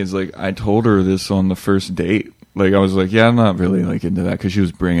annoyed me is like, I told her this on the first date. Like, I was like, yeah, I'm not really like into that because she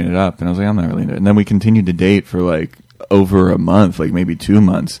was bringing it up, and I was like, I'm not really into it. And then we continued to date for like over a month, like maybe 2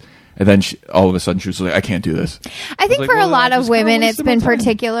 months. And then all of a sudden she was like, I can't do this. I think for a lot of women, it's been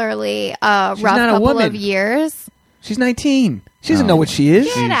particularly a rough couple of years. She's 19. She doesn't know what she is.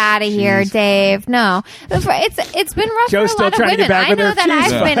 Get out of here, Dave. No. It's been rough Joe's for a lot of women. I know that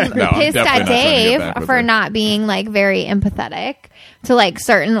I've been pissed at Dave for not being like very empathetic to like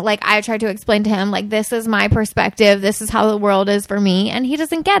certain, like I tried to explain to him like, this is my perspective, this is how the world is for me, and he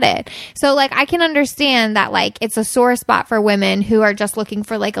doesn't get it. So like I can understand that like it's a sore spot for women who are just looking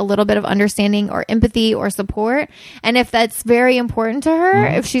for like a little bit of understanding or empathy or support. And if that's very important to her,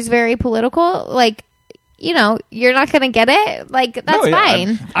 if she's very political, like, you're not going to get it. Like, that's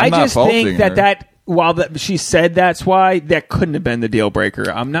fine. I just think that while she said that's why, that couldn't have been the deal breaker.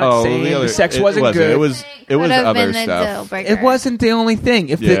 I'm not saying the sex wasn't good. It was other stuff. It wasn't the only thing.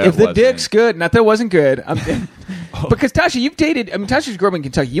 If the dick's good, not that it wasn't good. Because Tasha, you've dated. I mean, Tasha's grew up in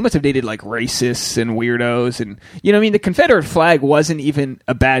Kentucky. You must have dated like racists and weirdos, and you know what I mean. The Confederate flag wasn't even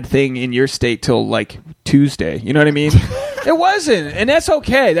a bad thing in your state till like Tuesday. You know what I mean? It wasn't, and that's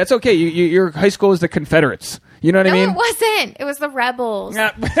okay. That's okay. Your high school is the Confederates. You know what I mean? No, it wasn't. It was the rebels.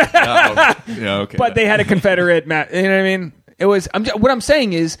 Okay. But they had a Confederate. You know what I mean? It was. What I'm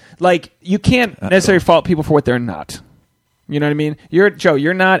saying is, like, you can't necessarily fault people for what they're not. You know what I mean? Joe.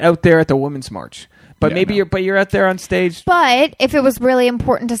 You're not out there at the Women's March, but you're out there on stage. But if it was really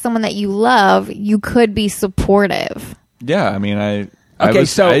important to someone that you love, you could be supportive. Yeah, I mean, I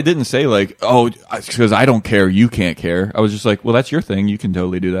didn't say like, oh, because I don't care, you can't care. I was just like, well, that's your thing. You can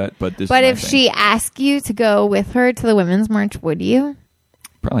totally do that. But if she asked you to go with her to the Women's March, would you?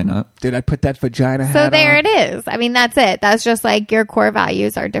 Probably not. Did I put that vagina hat So there on? it is. I mean, that's it. That's just like your core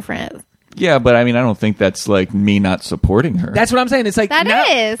values are different. Yeah, but I mean, I don't think that's like me not supporting her. That's what I'm saying. It's like that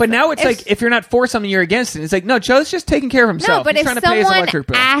is. But now it's like if you're not for something, you're against it. It's like, no, Joe's just taking care of himself. No, but He's if trying to pay his electric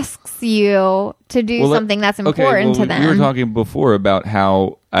bill. asks you to do something that's important to them. We were talking before about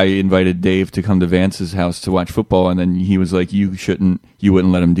how I invited Dave to come to Vance's house to watch football, and then he was like, you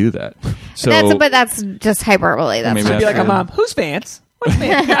wouldn't let him do that. So that's just hyperbole. That's be like a mom. Who's Vance? What's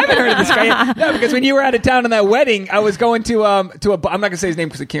Vance? I haven't heard of this guy yet. No, because when you were out of town on that wedding, I was going to I'm not going to say his name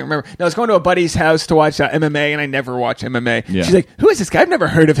because I can't remember. No, I was going to a buddy's house to watch MMA, and I never watch MMA. Yeah. She's like, who is this guy? I've never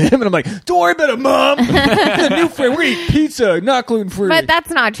heard of him. And I'm like, don't worry about it, Mom. The new friend. We eat pizza, not gluten-free. But that's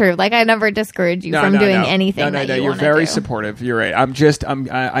not true. Like, I never discourage you from doing anything that you you're very supportive. You're right.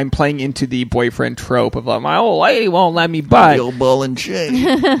 I'm playing into the boyfriend trope of like, my old lady won't let me buy. Old ball and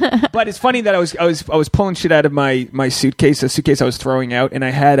chain. But it's funny that I was pulling shit out of my suitcase, a suitcase I was throwing out, and I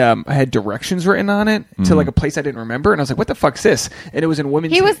had directions written on it to like a place I didn't remember, and I was like, what the fuck's this? And it was in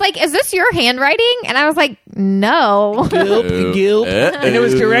women's. He was like, is this your handwriting? And I was like, no. Gilp. And it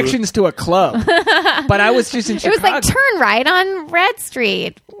was directions to a club. But I was just in Chicago. It was like, turn right on Red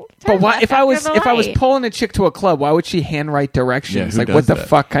Street. But why, if I was pulling a chick to a club, why would she handwrite directions? Yeah, like, what the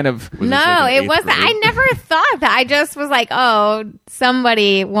fuck kind of? No, it wasn't. I never thought that. I just was like, oh,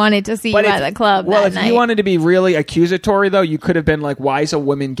 somebody wanted to see you at the club. Well, that night. You wanted to be really accusatory, though, you could have been like, why is a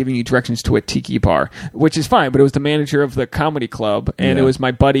woman giving you directions to a tiki bar? Which is fine, but it was the manager of the comedy club, and it was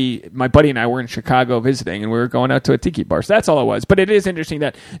my buddy. My buddy and I were in Chicago visiting, and we were going out to a tiki bar. So that's all it was. But it is interesting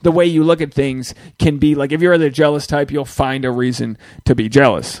that the way you look at things can be like, if you're the jealous type, you'll find a reason to be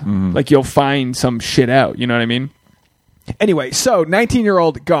jealous. Like, you'll find some shit out. You know what I mean? Anyway, so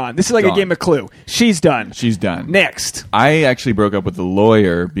 19-year-old gone. This is like a game of Clue. She's done. Next. I actually broke up with the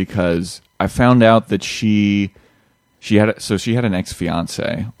lawyer because I found out that she had an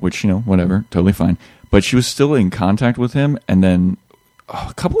ex-fiance, which, you know, whatever, totally fine. But she was still in contact with him, and then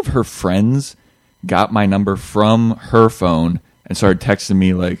a couple of her friends got my number from her phone and started texting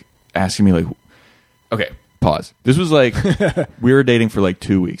me, like, asking me, like, okay, pause. This was like, we were dating for like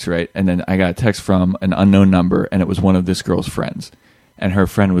 2 weeks, right? And then I got a text from an unknown number, and it was one of this girl's friends. And her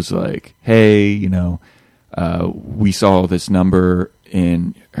friend was like, hey, you know, we saw this number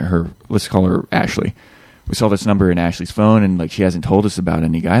in her, let's call her Ashley. We saw this number in Ashley's phone, and like, she hasn't told us about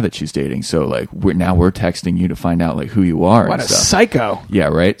any guy that she's dating. So like, we're texting you to find out like who you are. What a psycho. Yeah,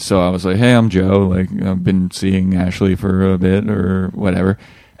 right. So I was like, hey, I'm Joe. Like, I've been seeing Ashley for a bit or whatever.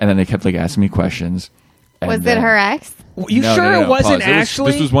 And then they kept like asking me questions. Was it her ex? You sure it wasn't Pause.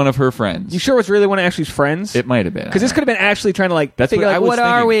 Ashley? This was one of her friends. You sure it was really one of Ashley's friends? It might have been. Because this could have been Ashley trying to like figure out what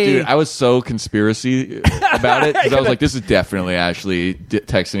thinking, are we? Dude, I was so conspiracy about it because I was like, this is definitely Ashley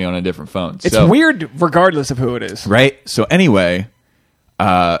texting me on a different phone. It's weird regardless of who it is. Right? So anyway,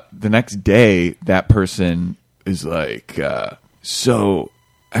 the next day, that person is like, so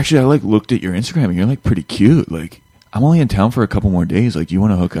actually I like looked at your Instagram and you're like pretty cute. Like, I'm only in town for a couple more days. Like, do you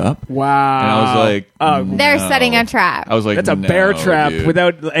want to hook up? Wow. And I was like, no. They're setting a trap. I was like, that's a bear trap dude.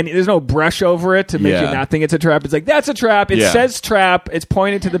 without any. There's no brush over it to make you not think it's a trap. It's like, that's a trap. It says trap. It's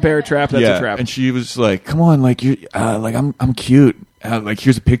pointed to the bear trap. That's a trap. And she was like, come on, like you, like I'm cute. Like,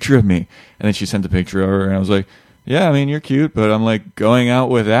 here's a picture of me. And then she sent a picture over, and I was like, yeah, I mean, you're cute, but I'm like going out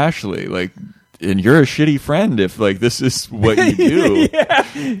with Ashley. Like, and you're a shitty friend if like this is what you do.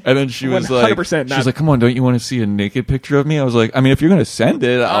 And then she was like, she's like, come on, don't you want to see a naked picture of me? I was like, I mean, if you're gonna send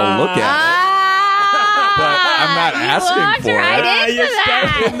it, I'll look at it. But I'm not asking for it. You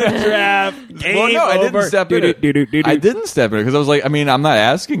stepped in the trap. Well, no, I didn't step in it. I didn't step in it because I was like, I mean, I'm not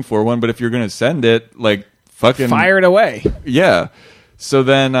asking for one, but if you're gonna send it, like, fucking fire it away. Yeah. So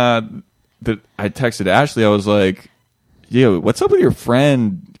then I texted Ashley. I was like, yo, what's up with your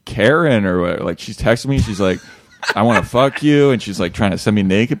friend Karen or whatever? Like, she's texting me, she's like, I want to fuck you, and she's like trying to send me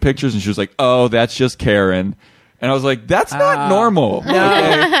naked pictures, and she was like, oh, that's just Karen. And I was like, that's not normal.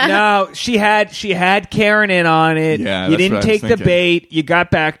 No, she had Karen in on it. Yeah, you didn't take the bait. You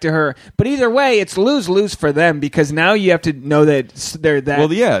got back to her. But either way, it's lose-lose for them because now you have to know that they're that.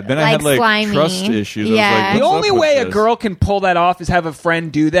 Well, yeah. Then I had like slimy. Trust issues. Yeah. I was like, the only way a girl can pull that off is have a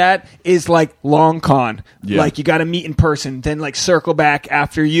friend do that is like long con. Yeah. Like you got to meet in person, then like circle back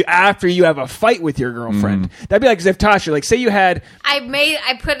after you have a fight with your girlfriend. That'd be like as if Tasha, like say you had.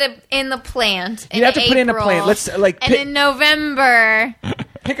 I put it in the plant. You have to put in a plant. Let's like. And in November.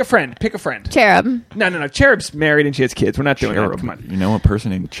 Pick a friend. Cherub. No. Cherub's married and she has kids. We're not doing that. Come on. You know a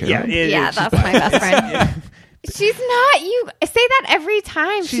person named Cherub? Yeah, that's my best friend. She's not. You say that every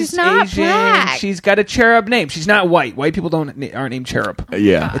time. She's not Asian. black. She's got a Cherub name. She's not white. White people aren't named Cherub.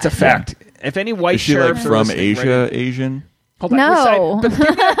 Yeah, it's a fact. Yeah. If any white is she Cherubs like from Asia, right? Asian? Hold on. No.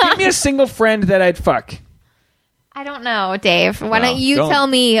 Give me a single friend that I'd fuck. I don't know, Dave. Why don't you tell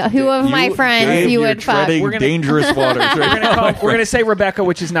me who of my friends Dave, you would fuck? We're dangerous waters. We're going to say Rebecca,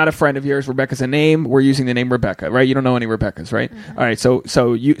 which is not a friend of yours. Rebecca's a name. We're using the name Rebecca, right? You don't know any Rebeccas, right? Mm-hmm. All right.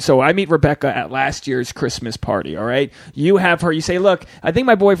 So I meet Rebecca at last year's Christmas party. All right. You have her. You say, look, I think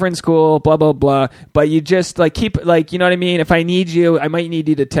my boyfriend's cool. Blah blah blah. But you just like keep like you know what I mean. If I need you, I might need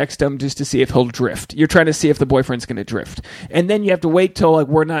you to text him just to see if he'll drift. You're trying to see if the boyfriend's going to drift, and then you have to wait till like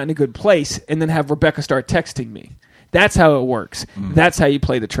we're not in a good place, and then have Rebecca start texting me. That's how it works. That's how you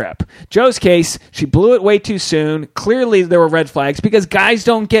play the trap. Joe's case, she blew it way too soon. Clearly, there were red flags because guys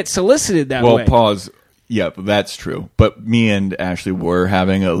don't get solicited that way. Well, pause. Yeah, that's true. But me and Ashley were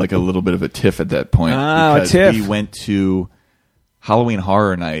having a little bit of a tiff at that point. Because we went to Halloween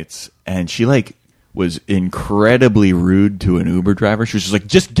Horror Nights, and she was incredibly rude to an Uber driver. She was just like,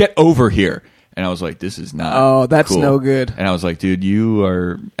 "Just get over here." And I was like, "This is not. Oh, that's cool." no good. And I was like, "Dude, you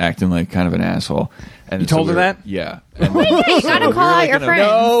are acting like kind of an asshole." And you told her that? Yeah. And you gotta call out your friends.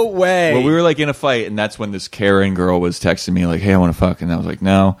 No way. Well, we were like in a fight, and that's when this Karen girl was texting me like, "Hey, I want to fuck," and I was like,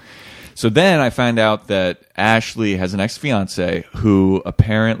 "No." So then I found out that Ashley has an ex-fiance who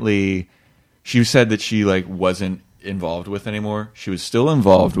apparently she said that she wasn't involved with anymore. She was still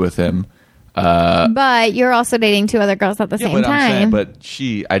involved with him. But you're also dating two other girls at the same time.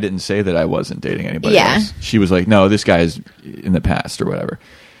 I didn't say that I wasn't dating anybody else. She was like, "No, this guy's in the past," or whatever.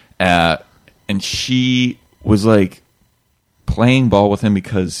 And she was playing ball with him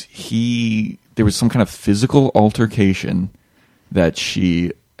because there was some kind of physical altercation that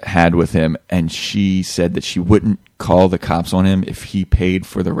she had with him, and she said that she wouldn't call the cops on him if he paid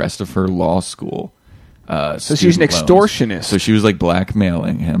for the rest of her law school. So she was an extortionist. So she was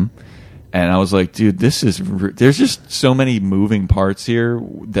blackmailing him. And I was like, dude, there's just so many moving parts here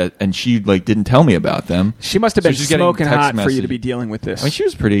and she didn't tell me about them. She must have been smoking hot for you to be dealing with this. I mean, she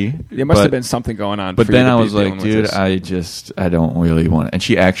was pretty. There must have been something going on. But then I was like, dude, I don't really want it. And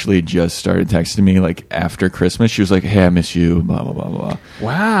she actually just started texting me after Christmas. She was like, "Hey, I miss you, blah, blah, blah, blah."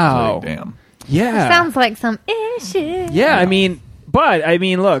 Wow. Damn. Yeah. Sounds like some issue. Yeah, I mean... But I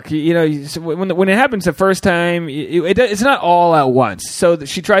mean, look, when it happens the first time, it's not all at once. So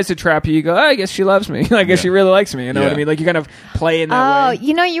she tries to trap you. You go, "Oh, I guess she loves me. I guess she really likes me." You know what I mean? You kind of play in that way.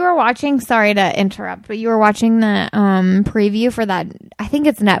 Oh, you were watching. Sorry to interrupt, but you were watching the preview for that. I think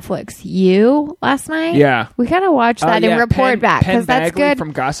it's Netflix. Last night. Yeah, we gotta watch that and report back because that's good.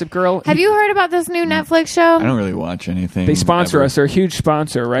 From Gossip Girl. Have you heard about this new Netflix show? I don't really watch anything. They sponsor us. They're a huge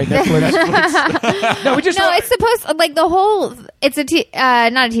sponsor, right? Netflix. It's supposed the whole. It's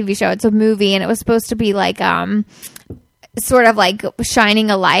not a TV show. It's a movie, and it was supposed to be sort of shining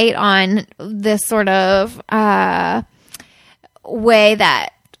a light on this sort of way that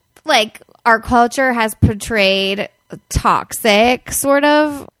our culture has portrayed toxic sort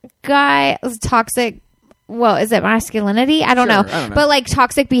of guy. Toxic. Well, is it masculinity? I don't know. But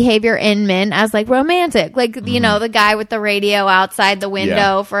toxic behavior in men as romantic. The guy with the radio outside the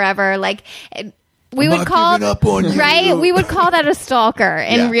window forever. We would call we would call that a stalker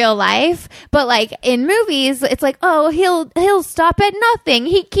in real life, but in movies it's he'll stop at nothing.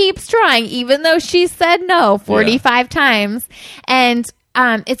 He keeps trying even though she said no 45 times. And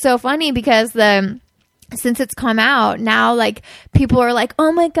it's so funny because since it's come out now, people are like,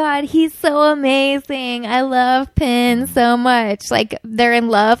 "Oh my God, he's so amazing. I love Penn so much." They're in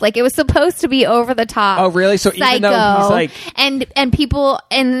love. It was supposed to be over the top. Oh, really? So psycho, even though he's and people,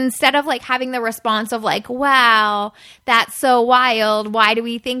 instead of having the response of "Wow, that's so wild. Why do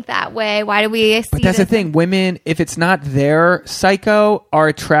we think that way? Why do we?" But that's the thing. Women, if it's not their psycho, are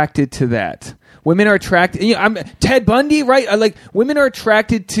attracted to that. Women are attracted. I'm Ted Bundy, right? Women are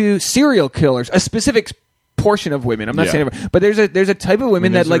attracted to serial killers, a specific portion of women. I'm not saying everyone, but there's a type of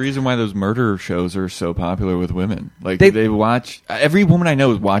women that like. There's a reason why those murder shows are so popular with women. Like they watch. Every woman I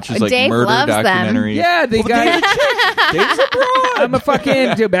know watches like Dave murder loves documentaries. them. Yeah, they got. Dave's a broad. I'm a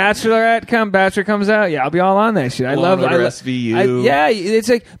fucking Bachelor comes out. Yeah, I'll be all on that shit. I love SVU. Yeah, it's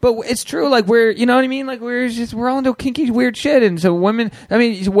like, but it's true. Like we're, you know what I mean. Like we're all into kinky weird shit, and so women. I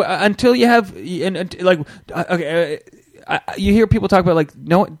mean, until you have, you hear people talk about like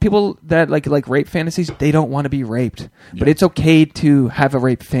people that like rape fantasies. They don't want to be raped, but it's okay to have a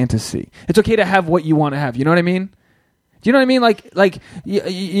rape fantasy. It's okay to have what you want to have. You know what I mean? Do you know what I mean? Like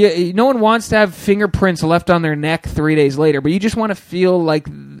no one wants to have fingerprints left on their neck 3 days later, but you just want to feel like.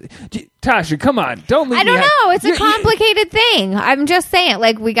 Tasha, come on! Don't leave. I don't know. It's a complicated thing. I'm just saying.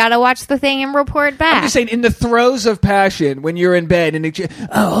 Like we got to watch the thing and report back. I'm just saying, in the throes of passion, when you're in bed and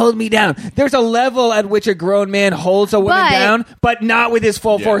hold me down. There's a level at which a grown man holds a woman down, but not with his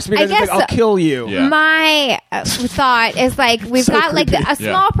full force because it's like, I'll kill you. Yeah. My thought is like we've got like a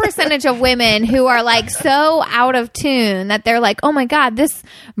small percentage of women who are like so out of tune that they're like, oh my god, this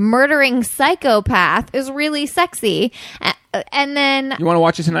murdering psychopath is really sexy, and then you want to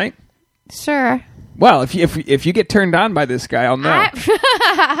watch it tonight? Sure. Well, if you get turned on by this guy, I'll know.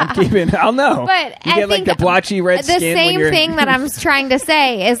 I'll know. But you get like the blotchy red skin. The same thing that I'm trying to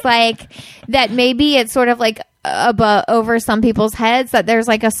say is like that maybe it's sort of like over some people's heads that there's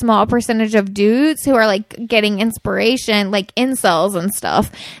like a small percentage of dudes who are like getting inspiration, like incels and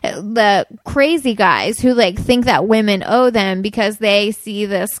stuff. The crazy guys who like think that women owe them because they see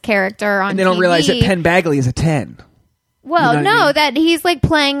this character on and they don't TV. realize that Penn Badgley is a 10. Well, you know what I mean? that he's like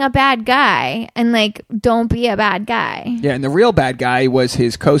playing a bad guy and like don't be a bad guy. Yeah, and the real bad guy was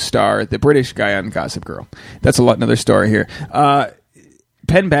his co-star, the British guy on Gossip Girl. That's another story here.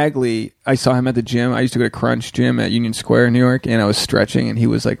 Penn Badgley, I saw him at the gym. I used to go to Crunch Gym at Union Square in New York, and I was stretching, and he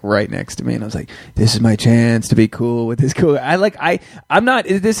was like right next to me, and I was like, "This is my chance to be cool with this cool." I'm not.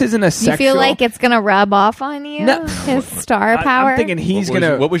 This isn't a sexual. You feel like it's gonna rub off on you? No. His star power. I'm thinking he's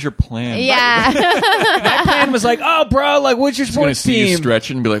gonna. What was your plan? Yeah. My plan was like, "Oh, bro, like, what's your sports team?" See you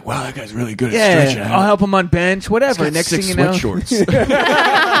stretching and be like, "Wow, that guy's really good at stretching." I'll help him on bench, whatever. Next thing you know, shorts.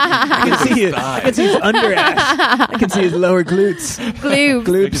 I can see his under ass. I can see his lower glutes.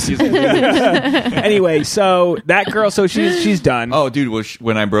 Glutes. Anyway, so that girl, so she's done. Oh, dude,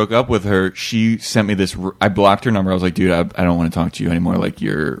 when I broke up with her, she sent me this. I blocked her number. I was like, dude, I don't want to talk to you anymore. Like,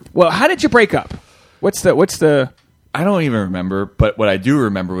 you're. Well, how did you break up? What's the? I don't even remember, but what I do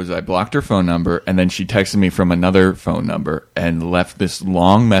remember was I blocked her phone number, and then she texted me from another phone number and left this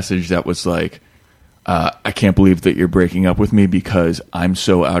long message that was like, I can't believe that you're breaking up with me because I'm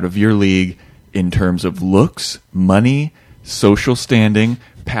so out of your league in terms of looks, money, social standing,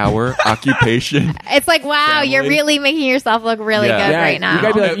 power, occupation. It's like, wow, family. You're really making yourself look really good right now.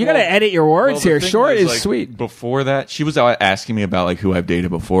 You gotta edit your words here. Short is like, sweet. Before that, she was out asking me about like who I've dated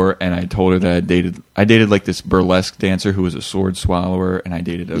before, and I told her that I dated like this burlesque dancer who was a sword swallower, and I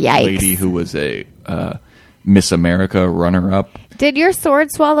dated a lady who was a Miss America runner-up. Did your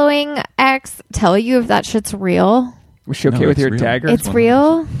sword swallowing ex tell you if that shit's real? Was she okay with your real. dagger? It's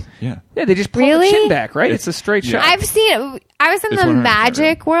real? Yeah. Yeah, they just pull the chin back, right? It's a straight shot. I've seen it. I was in the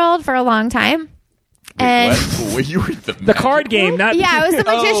magic world for a long time. And Wait, you were the card game, not I was the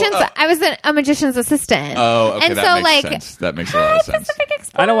magician's. I was a magician's assistant. Oh, okay, and that so makes sense. That makes a lot of sense.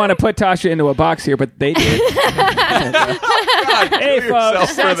 I don't want to put Tasha into a box here, but they did. Hey,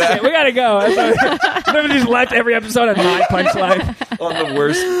 folks, we gotta go. Never just left every episode on my punchline on the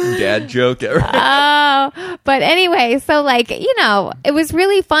worst dad joke ever. Oh, but anyway, so like it was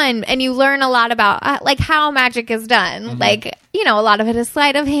really fun, and you learn a lot about like how magic is done. Mm-hmm. Like a lot of it is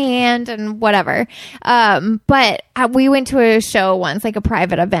sleight of hand and whatever. But we went to a show once, like a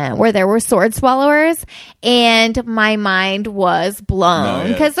private event, where there were sword swallowers, and my mind was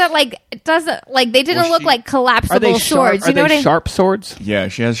blown because it doesn't they didn't look like collapsible swords. Are they sharp swords? Yeah,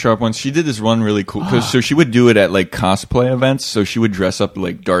 she has sharp ones. She did this one really cool so she would do it at like cosplay events. So she would dress up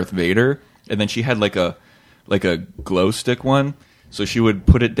like Darth Vader, and then she had like a glow stick one. So she would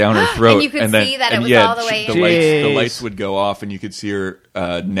put it down her throat, and you could see that it was all the way in. The lights would go off, and you could see her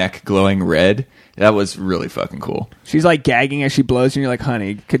neck glowing red. That was really fucking cool. She's like gagging as she blows, and you're like,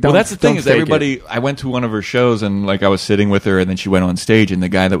 "Honey, well, that's the thing is everybody." I went to one of her shows, and like I was sitting with her, and then she went on stage, and the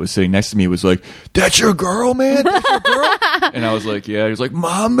guy that was sitting next to me was like, "That's your girl, man. That's your girl." And I was like, "Yeah." He was like,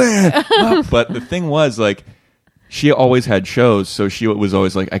 "My man." But the thing was like. She always had shows, so she was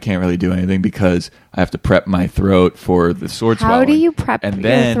always like, I can't really do anything because I have to prep my throat for the sword swallowing. How do you prep your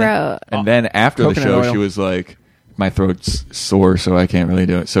throat? And then after the show, she was like, my throat's sore, so I can't really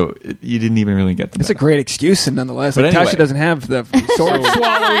do it. So you didn't even really get the It's a great excuse, and nonetheless, But like, anyway. Tasha doesn't have the sword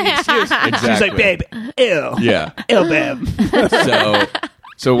swallowing excuse. Exactly. She's like, babe, ew. Yeah. Ew, babe.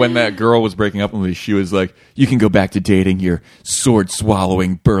 So when that girl was breaking up with me, she was like, you can go back to dating your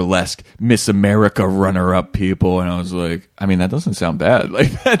sword-swallowing, burlesque Miss America runner-up people. And I was like, I mean, that doesn't sound bad.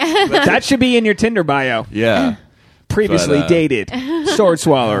 Like That should be in your Tinder bio. Yeah. Previously dated, sword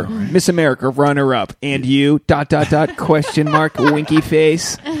swallower, Miss America runner-up, and you, ... question mark, winky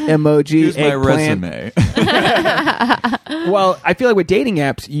face, emoji, Here's my eggplant. resume. Well, I feel like with dating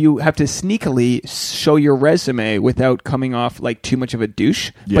apps, you have to sneakily show your resume without coming off like too much of a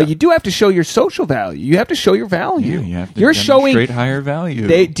douche. Yeah. But you do have to show your social value. You have to show your value. You have to You're showing demonstrate higher value.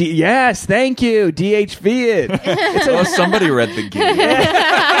 Yes, thank you. DHV it. Somebody read the game.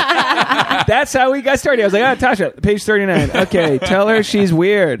 That's how we got started. I was like, Tasha, page 39. Okay, tell her she's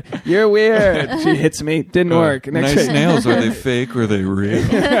weird. You're weird. She hits me. Didn't work. Next Nice page. nails. Are they fake or are they real?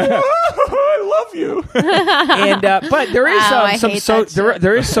 I love you. And but there is I hate that shit.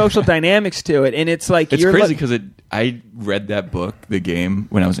 there is social dynamics to it, and it's like It's you're crazy because I read that book, The Game,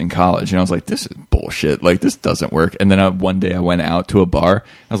 when I was in college, and I was like, this is bullshit. Like, this doesn't work. And then one day I went out to a bar.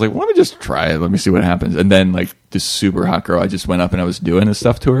 I was like, well, let me just try it. Let me see what happens. And then, like, this super hot girl, I just went up and I was doing this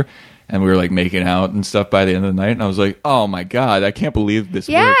stuff to her. And we were like making out and stuff by the end of the night. And I was like, oh my God, I can't believe this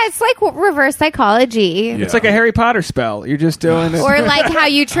Yeah, works. it's like reverse psychology. Yeah. It's like a Harry Potter spell. You're just doing it. Or like how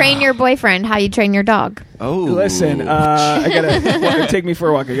you train your boyfriend, how you train your dog. Oh. Listen, I gotta take me for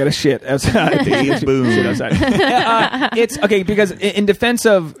a walk. I gotta shit outside. Boom. Shit outside. It's okay because in defense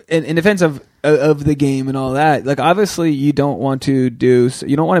of the game and all that, like obviously you don't want to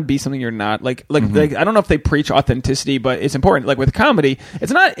be something you're not. Like I don't know if they preach authenticity, but it's important. Like with comedy,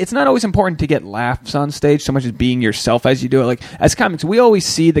 it's not always important to get laughs on stage so much as being yourself as you do it. Like as comics, we always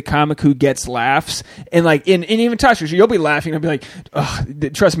see the comic who gets laughs, and like in even Tasha, you'll be laughing and I'll be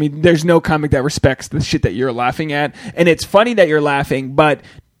like, trust me, there's no comic that respects the shit that you're laughing at, and it's funny that you're laughing, but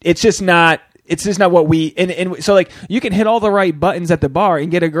it's just not what we and so like you can hit all the right buttons at the bar and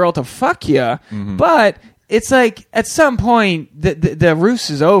get a girl to fuck you, but it's like at some point the ruse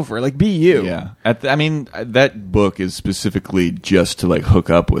is over. Like be you. Yeah. That book is specifically just to like hook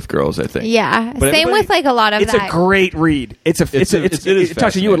up with girls, I think. Yeah. But Same with like a lot of It's that. a great read. It is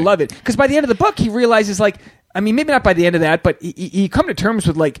Tasha, you would love it because by the end of the book he realizes like. I mean, maybe not by the end of that, but you come to terms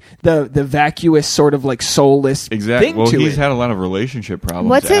with like the vacuous sort of like soulless thing to it. Well, he's had a lot of relationship problems.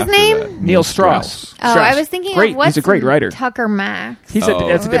 What's his after name? that. Neil Strauss. Oh, I was thinking great. of what's He's a great writer. Tucker Max. That's a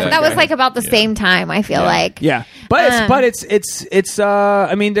different That was guy. like about the same time, I feel like. Yeah, but it's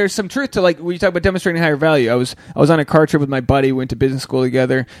I mean, there's some truth to like when you talk about demonstrating higher value. I was on a car trip with my buddy, went to business school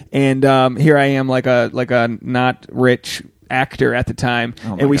together, and here I am like a not rich actor at the time,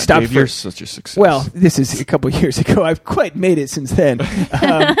 and we stopped. Dave, you're such a success. Well, this is a couple years ago. I've quite made it since then.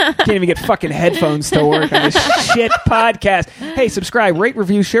 Can't even get fucking headphones to work on this shit podcast. Hey, subscribe, rate,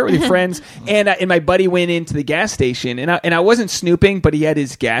 review, share it with your friends. And my buddy went into the gas station, and I wasn't snooping, but he had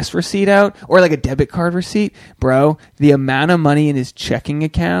his gas receipt out, or like a debit card receipt. Bro, the amount of money in his checking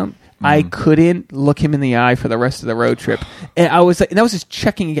account, I couldn't look him in the eye for the rest of the road trip, and I was like, and that was his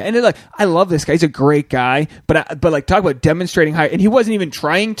checking again. And they're like, I love this guy; he's a great guy. But like, talk about demonstrating high, and he wasn't even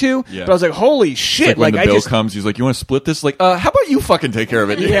trying to. Yeah. But I was like, holy shit! Like when the bill comes, he's like, "You want to split this?" Like, how about you fucking take care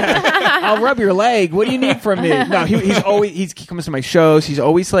of it? Yeah, I'll rub your leg. What do you need from me? No, he comes to my shows. He's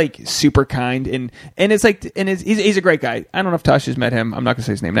always like super kind, and it's like, and he's a great guy. I don't know if Tasha's met him. I'm not gonna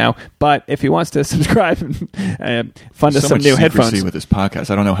say his name now, but if he wants to subscribe and fund us some new headphones with this podcast.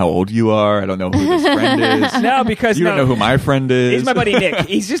 I don't know how old you are. I don't know who this friend is. No, because you don't know who my friend is. He's my buddy Nick.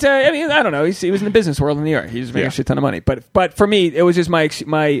 He's just I don't know. He was in the business world in New York. He was making a shit ton of money. But for me, it was just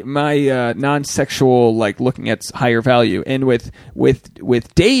my non-sexual like looking at higher value. And with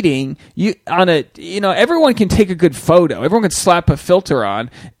dating, everyone can take a good photo. Everyone can slap a filter on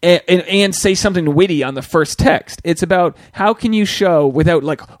and say something witty on the first text. It's about how can you show without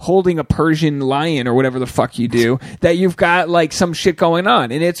like holding a Persian lion or whatever the fuck you do that you've got like some shit going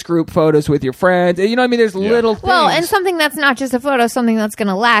on, and it's group photos with your friends. You know what I mean? There's little things. Well, and something that's not just a photo, something that's going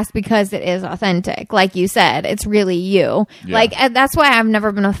to last because it is authentic. Like you said, it's really you. Yeah. Like, and that's why I've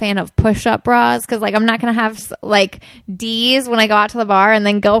never been a fan of push-up bras, because like I'm not going to have like D's when I go out to the bar and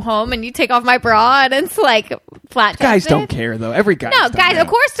then go home and you take off my bra and it's like flat. Guys don't care though. Every guy. No, guys, of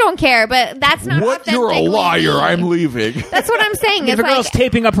course don't care, but that's not what? You're a liar. I'm leaving. That's what I'm saying. If a girl's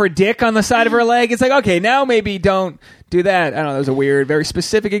taping up her dick on the side of her leg, it's like, okay, now maybe don't do that. I don't know. That was a weird, very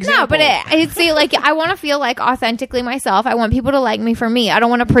specific example. No, but it's like I want to feel like authentically myself. I want people to like me for me. I don't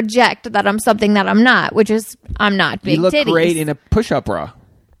want to project that I'm something that I'm not, which is I'm not big You look titties. great in a push-up bra.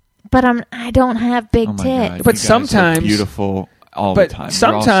 But I don't have big tits. God, but sometimes beautiful all the time.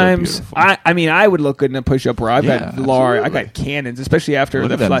 Sometimes I would look good in a push-up bra. I've got Laura, I got cannons, especially after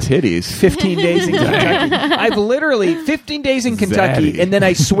the last titties. 15 days in Kentucky. I've literally 15 days in Kentucky, and then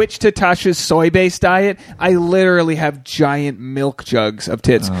I switched to Tasha's soy-based diet. I literally have giant milk jugs of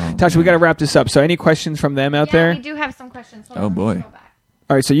tits. Tasha, we got to wrap this up. So, any questions from them out there? We do have some questions. Boy.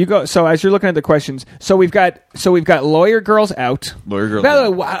 All right, so you go. So as you're looking at the questions, so we've got lawyer girls out. Lawyer girls. By the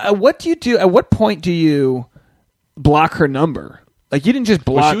way, what do you do? At what point do you block her number? Like, you didn't just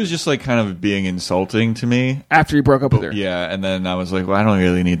block. Well, she was just like kind of being insulting to me after you broke up with her. Yeah, and then I was like, well, I don't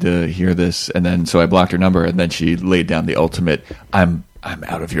really need to hear this. And then so I blocked her number, and then she laid down the ultimate, I'm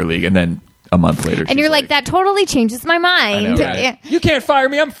out of your league. And then a month later, and you're like, that totally changes my mind. I know, right? You can't fire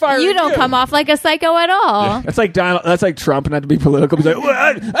me. I'm firing you. You don't come off like a psycho at all. Yeah. That's like Trump, not to be political. He's like, well,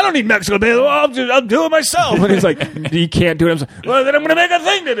 I don't need Mexico bail. I'll do it myself. And he's like, you can't do it. I'm like, well, then I'm going to make a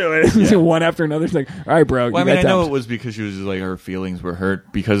thing to do it. Yeah. One after another. She's like, all right, bro. Well, I know it was because she was just like, her feelings were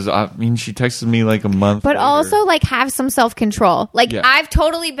hurt because she texted me like a month. But later. Also, like, have some self control. Like, I've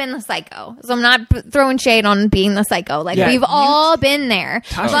totally been the psycho, so I'm not throwing shade on being the psycho. Like, we've all been there.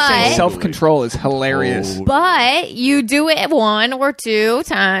 Tasha saying self control is hilarious. But you do it 1 or 2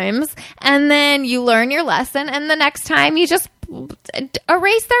 times, and then you learn your lesson, and the next time you just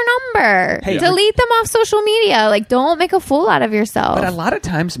erase their number. Delete them off social media. Like, don't make a fool out of yourself. But a lot of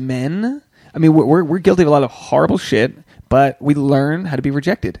times men, I mean, we're guilty of a lot of horrible shit, but we learn how to be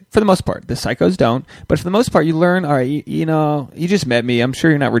rejected for the most part. The psychos don't, but for the most part, you learn. All right, you just met me. I'm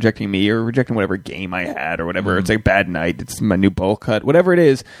sure you're not rejecting me. You're rejecting whatever game I had or whatever. It's like a bad night. It's my new bowl cut. Whatever it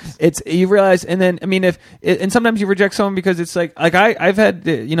is, you realize. And then I mean, and sometimes you reject someone because it's like I've had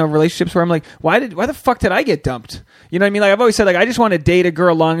relationships where I'm like, why the fuck did I get dumped? You know what I mean? Like, I've always said, like, I just want to date a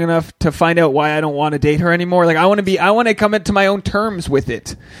girl long enough to find out why I don't want to date her anymore. Like, I want to come into my own terms with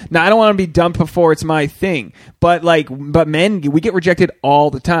it. Now, I don't want to be dumped before it's my thing. But men, we get rejected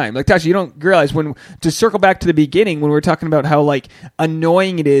all the time. Like, Tasha, you don't realize to circle back to the beginning when we were talking about how, like,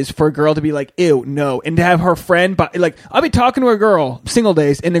 annoying it is for a girl to be like, ew, no. And to have her friend, like, I'll be talking to a girl, single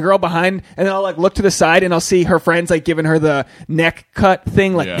days, and the girl behind, and then I'll, like, look to the side and I'll see her friends, like, giving her the neck cut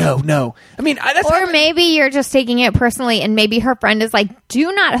thing. Like, no. I mean, maybe you're just taking it personally, and maybe her friend is like,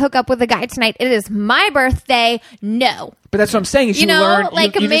 do not hook up with a guy tonight. It is my birthday. No. But that's what I'm saying. Is you learn,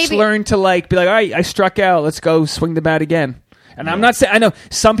 like, you just learn to, like, be like, all right, I struck out. Let's go swing the bat again. And I'm not saying, I know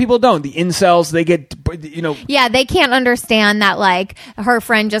some people don't. The incels, they get, Yeah, they can't understand that, like, her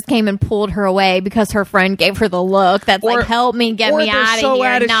friend just came and pulled her away because her friend gave her the look that's like, help me, get me out of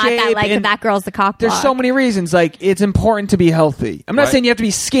here. Not that, like, that girl's the cock block. There's so many reasons. Like, it's important to be healthy. I'm not saying you have to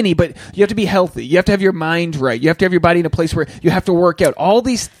be skinny, but you have to be healthy. You have to have your mind right. You have to have your body in a place where you have to work out. All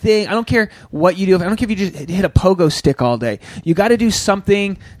these things, I don't care what you do. I don't care if you just hit a pogo stick all day. You got to do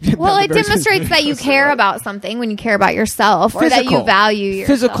something. Well, it demonstrates that you care about something when you care about yourself. Or that you value yourself.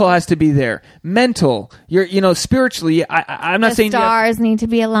 Physical has to be there. Mental. You're, spiritually. I'm not saying stars need to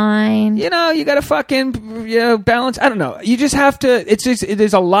be aligned. You got to fucking balance. I don't know. You just have to. It's just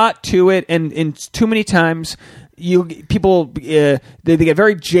there's a lot to it, and too many times people they get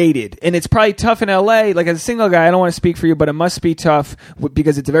very jaded, and it's probably tough in LA. Like, as a single guy, I don't want to speak for you, but it must be tough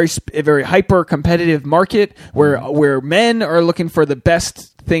because it's a very hyper competitive market where men are looking for the best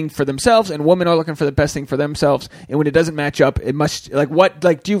thing for themselves and women are looking for the best thing for themselves, and when it doesn't match up, it must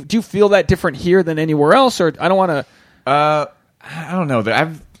do you feel that different here than anywhere else? Or I don't want to I don't know that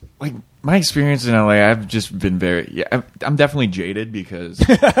I've like my experience in LA, I've just been I'm definitely jaded because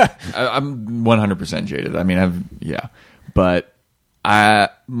I'm 100% jaded. I mean, but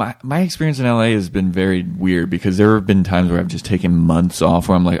my experience in LA has been very weird because there have been times where I've just taken months off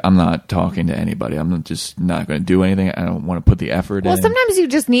where I'm like, I'm not talking to anybody. I'm just not going to do anything. I don't want to put the effort in. Well, sometimes you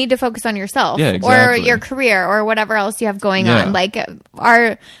just need to focus on yourself or your career or whatever else you have going on. Like,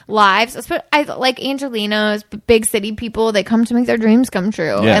 our lives, like Angelino's, big city people, they come to make their dreams come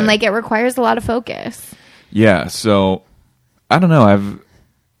true. Yeah. And, like, it requires a lot of focus. Yeah. So, I don't know.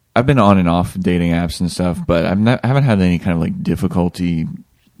 I've been on and off dating apps and stuff, but I haven't had any kind of, like, difficulty,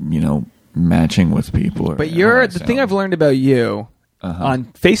 matching with people. But the thing I've learned about you on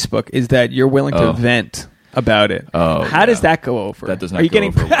Facebook is that you're willing to vent about it. How does that go over? That does not go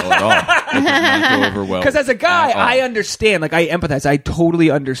over well at all. That does not go over well. Because as a guy, I understand. Like, I empathize. I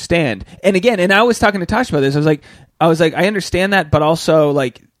totally understand. And again, and I was talking to Tasha about this. I was like, I understand that, but also,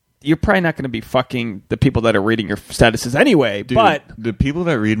 like, you're probably not going to be fucking the people that are reading your statuses anyway. Dude, but the people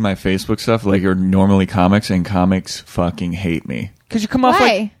that read my Facebook stuff, like, are normally comics, and comics fucking hate me. Because you come off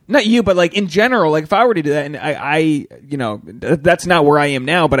like, not you, but like in general, like if I were to do that, and I that's not where I am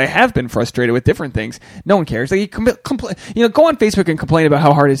now, but I have been frustrated with different things. No one cares. Like you go on Facebook and complain about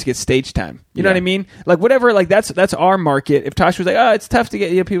how hard it is to get stage time. You know what I mean? Like whatever, like that's our market. If Tasha was like, oh, it's tough to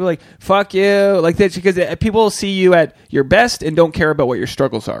get, people are like, fuck you. Like that's because people see you at your best and don't care about what your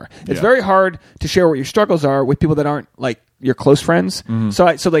struggles are. It's very hard to share what your struggles are with people that aren't like your close friends. So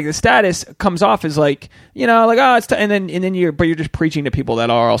like the status comes off as like, like, oh, it's and then you're just preaching to people that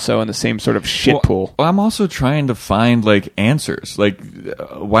are also in the same sort of shit pool. Well, I'm also trying to find like answers. Like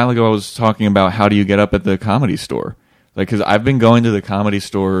a while ago I was talking about how do you get up at the Comedy Store? Like, cause I've been going to the Comedy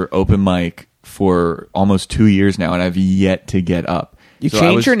Store open mic for almost 2 years now and I've yet to get up. You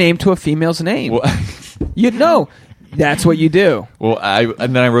change your name to a female's name. Well, that's what you do. Well,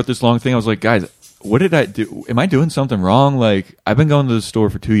 and then I wrote this long thing. I was like, guys, what did I do? Am I doing something wrong? Like, I've been going to the store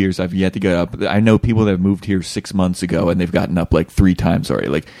for 2 years. I've yet to get up. I know people that moved here 6 months ago and they've gotten up like 3 times already.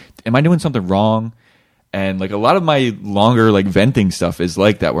 Like, am I doing something wrong? And like a lot of my longer like venting stuff is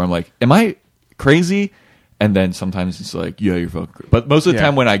like that, where I'm like, am I crazy? And then sometimes it's like, yeah, you're fucking crazy. But most of the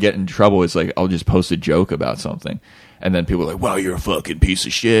time when I get in trouble, it's like I'll just post a joke about something, and then people are like, wow, you're a fucking piece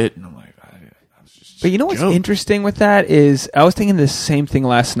of shit. And I'm like, but you know what's interesting with that is I was thinking the same thing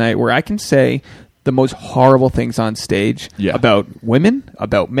last night, where I can say the most horrible things on stage about women,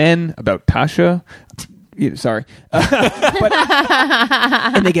 about men, about Tasha. Sorry.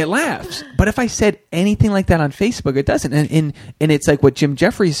 And they get laughs. But if I said anything like that on Facebook, it doesn't. And it's like what Jim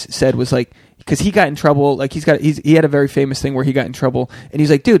Jeffries said was like, because he got in trouble, like he had a very famous thing where he got in trouble, and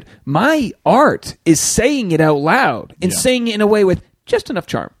he's like, dude, my art is saying it out loud and saying it in a way with just enough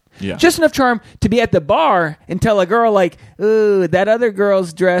charm. Yeah. Just enough charm to be at the bar and tell a girl like, "Ooh, that other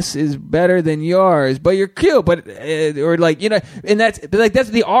girl's dress is better than yours, but you're cute." But or like, and that's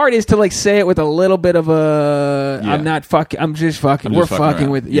the art is to like say it with a little bit of a I'm not fucking, I'm just fucking, we're fucking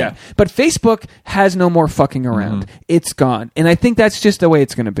with But Facebook has no more fucking around. It's gone, and I think that's just the way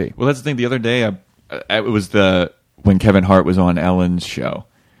it's going to be. Well, that's the thing. The other day, it was when Kevin Hart was on Ellen's show,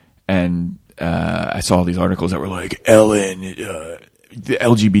 and I saw all these articles that were like, Ellen. The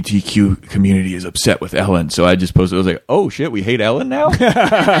LGBTQ community is upset with Ellen, so I just posted. I was like, "Oh shit, we hate Ellen now."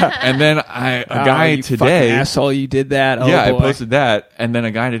 And then a guy you today, fucking asshole, you did that. Oh, yeah, boy. I posted that, and then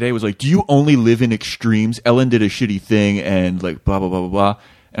a guy today was like, "Do you only live in extremes? Ellen did a shitty thing, and like blah blah blah blah blah."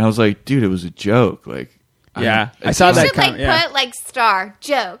 And I was like, "Dude, it was a joke." Like, I saw that. You should put like star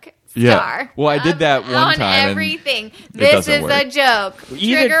joke. Star. Yeah. Well, I did that one on time. On everything. This is a joke.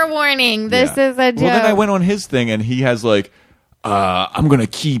 Trigger warning. This is a joke. Well, then I went on his thing, and he has like, I'm going to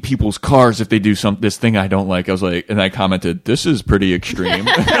key people's cars if they do this thing I don't like. I was like, and I commented, this is pretty extreme.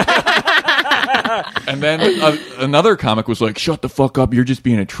 And then another comic was like, shut the fuck up. You're just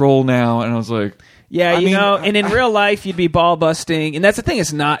being a troll now. And I was like, yeah, and in real life, you'd be ball busting. And that's the thing.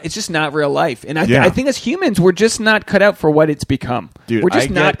 It's just not real life. And I think as humans, we're just not cut out for what it's become. Dude, we're just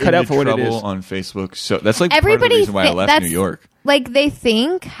not cut out for what it is. On Facebook. So that's like part of the reason why I left New York. Like they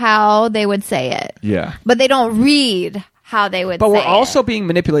think how they would say it. Yeah. But they don't read how they would say it. But we're also being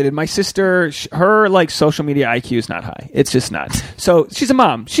manipulated. My sister, her like social media IQ is not high. It's just not. So she's a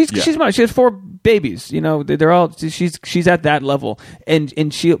mom. She's a mom. She has 4 babies. They're all she's at that level.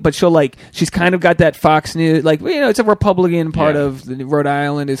 And she's kind of got that Fox News, like, it's a Republican part of Rhode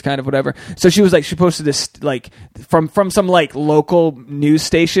Island is kind of whatever. So she was like, she posted this like from some like local news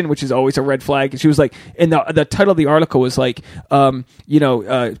station, which is always a red flag. And she was like, and the title of the article was like,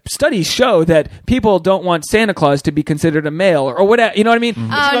 studies show that people don't want Santa Claus to be considered a male or whatever. You know what I mean?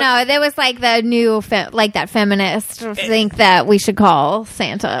 Mm-hmm. Oh no, there was like the new like that feminist think that we should call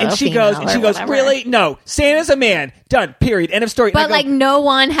Santa. And she goes, really? No, Santa's a man. Done. Period. End of story. But like no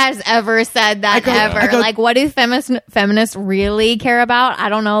one has ever said that ever. Like, what do feminists really care about? I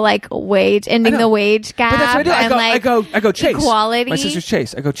don't know. Like ending the wage gap. But that's what I do. I go Chase. Equality. My sister's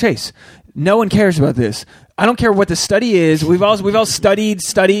Chase. I go Chase. No one cares about this. I don't care what the study is. We've all studied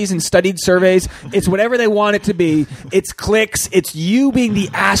studies and studied surveys. It's whatever they want it to be. It's clicks. It's you being the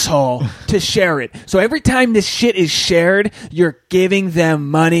asshole to share it. So every time this shit is shared, you're giving them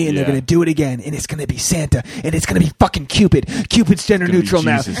money, and they're going to do it again. And it's going to be Santa, and it's going to be fucking Cupid. Cupid's gender neutral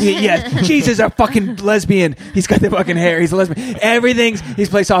now. Yeah, Jesus, a fucking lesbian. He's got the fucking hair. He's a lesbian. He's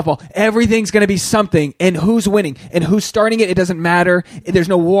played softball. Everything's going to be something. And who's winning and who's starting it? It doesn't matter. There's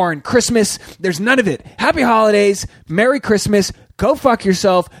no war on Christmas. There's none of it. Happy holidays, Merry Christmas, go fuck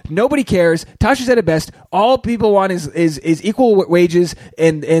yourself, nobody cares. Tasha said it best, all people want is equal wages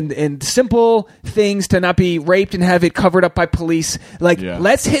and simple things to not be raped and have it covered up by police.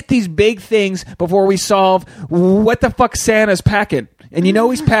 Let's hit these big things before we solve what the fuck Santa's packing. and you know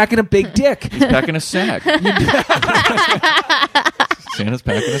he's packing a big dick. He's packing a sack. Santa's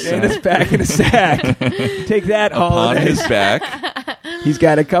packing a sack. Take that, Upon holidays. his back. He's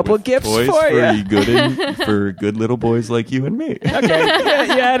got a couple of gifts Toys for you. For good little boys like you and me. Okay,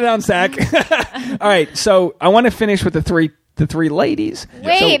 you had it on sack. All right, so I want to finish with the three ladies.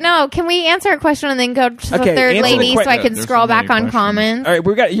 Wait, no. Can we answer a question and then go to the third lady so I can scroll back on comments? All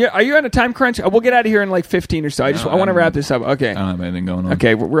right, are you on a time crunch? We'll get out of here in like 15 or so. I want to wrap this up. Okay. I don't have anything going on.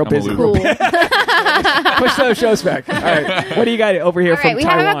 Okay, we're real busy. Cool. Push those shows back. All right, what do you got over here from we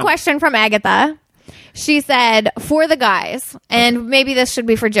Taiwan? have a question from Agatha. She said, for the guys, and maybe this should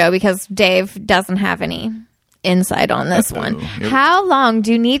be for Joe because Dave doesn't have any insight on this one. How long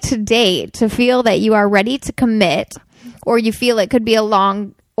do you need to date to feel that you are ready to commit, or you feel it could be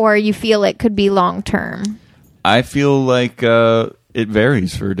long term? I feel like it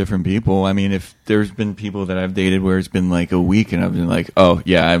varies for different people. I mean, if there's been people that I've dated where it's been like a week and I've been like, oh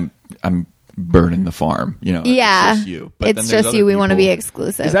yeah, I'm burning the farm, yeah, it's just you. But it's just you. We want to be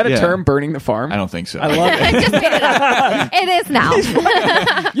exclusive. Is that a term, burning the farm? I don't think so. I love it. I just made it up. It is now.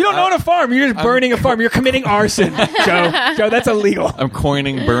 You don't own a farm. You're just burning a farm. You're committing arson, Joe. Joe, that's illegal. I'm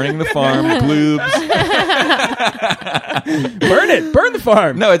coining burning the farm, gloobs. Burn the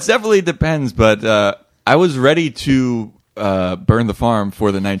farm. No, it definitely depends, but I was ready to burn the farm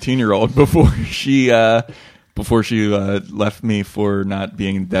for the 19-year-old before she left me for not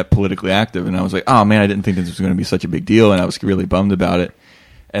being that politically active. And I was like, oh man, I didn't think this was going to be such a big deal, and I was really bummed about it.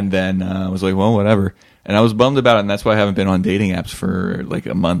 And then I was like, well, whatever. And I was bummed about it, and that's why I haven't been on dating apps for like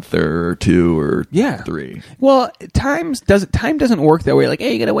a month or 2 or 3. Well, time doesn't work that way. Like,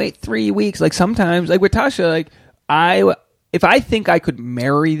 hey, you got to wait 3 weeks. Like sometimes, like with Tasha, like if I think I could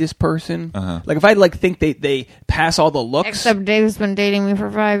marry this person, like if I think they pass all the looks. Except Dave's been dating me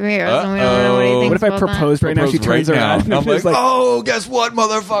for 5 years, and we don't know what he thinks. What if I proposed right now? She turns around. And I'm like, oh, guess what,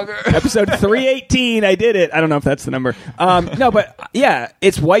 motherfucker? Episode 318, I did it. I don't know if that's the number. No, but yeah,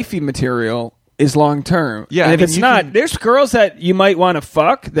 it's wifey material. Is long term. Yeah, and if it's not, there's girls that you might want to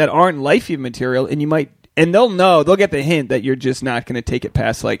fuck that aren't lifey material, and they'll get the hint that you're just not going to take it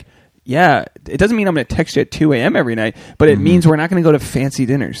past like. Yeah, it doesn't mean I'm going to text you at 2 a.m. every night, but it means we're not going to go to fancy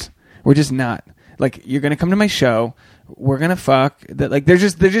dinners. We're just not. Like, you're going to come to my show. We're going to fuck. Like, there's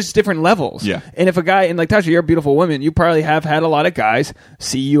just different levels. Yeah. And if a guy, and like Tasha, you're a beautiful woman, you probably have had a lot of guys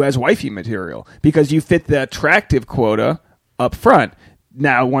see you as wifey material because you fit the attractive quota up front.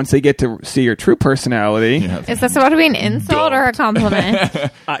 Now, once they get to see your true personality... Yeah. Is this about to be an insult or a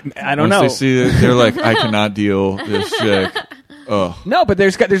compliment? I don't know. Once they see it, they're like, I cannot deal this chick. Ugh. No, but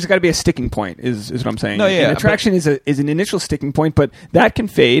there's got to be a sticking point. Is what I'm saying. No, yeah, and attraction is an initial sticking point, but that can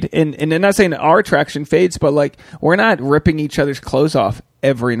fade. And I'm not saying that our attraction fades, but like we're not ripping each other's clothes off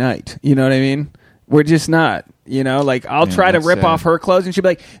every night. You know what I mean? We're just not. You know, like I'll try to rip off her clothes, and she'll be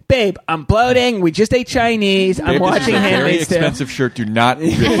like, "Babe, I'm bloating. We just ate Chinese. I'm watching Handmaid's Tale." Very expensive shirt. Do not.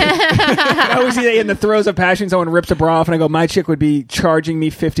 I always see that in the throes of passion, someone rips a bra off, and I go, "My chick would be charging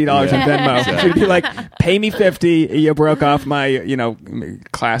me $50 on Venmo." Exactly. She'd be like, "Pay me $50. You broke off my,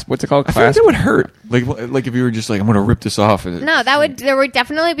 clasp. What's it called? I feel like it would hurt. Like if you were just like, I'm going to rip this off. No, there would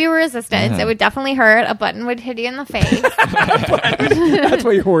definitely be resistance. Yeah. It would definitely hurt. A button would hit you in the face. That's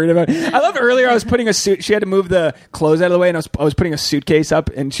what you're worried about. I loved earlier. I was putting a suit. She had to move the clothes out of the way, and I was putting a suitcase up,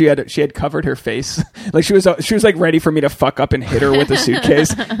 and she had covered her face. Like she was like ready for me to fuck up and hit her with the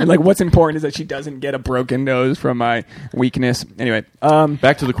suitcase. And like what's important is that she doesn't get a broken nose from my weakness. Anyway,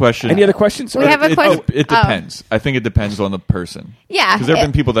 back to the question. Any other questions? We have a question. It depends. I think it depends on the person. Yeah, because there have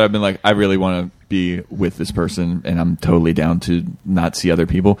been people that have been like, I really want to be with this person, and I'm totally down to not see other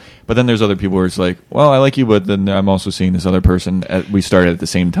people. But then there's other people where it's like, well, I like you, but then I'm also seeing this other person. We started at the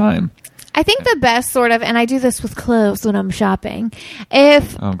same time. I think the best sort of, and I do this with clothes when I'm shopping.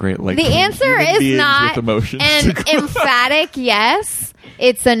 If great, like the answer is not an emphatic yes,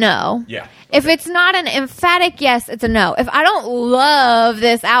 it's a no. Yeah. If it's not an emphatic yes, it's a no. If I don't love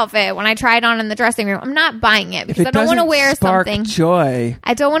this outfit when I try it on in the dressing room, I'm not buying it because I don't want to wear something. Joy.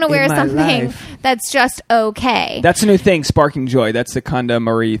 I don't want to wear something that's just okay. That's a new thing, sparking joy. That's the Kondo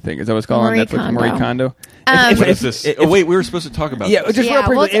Marie thing. Is that what it's called on Netflix? Marie Kondo. What is this? Wait, we were supposed to talk about this. Just real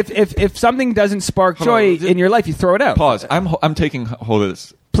quickly. If something doesn't spark joy in your life, you throw it out. Pause. I'm taking hold of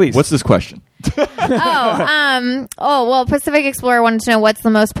this. Please. What's this question? Well, Pacific Explorer wanted to know what's the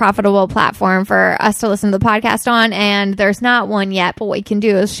most profitable platform for us to listen to the podcast on, and there's not one yet, but what you can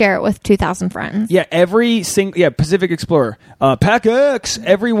do is share it with 2,000 friends. Yeah, Pacific Explorer. PackX,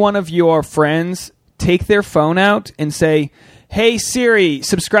 every one of your friends take their phone out and say, "Hey Siri,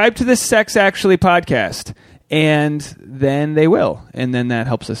 subscribe to the Sex Actually podcast." and then they will, and then that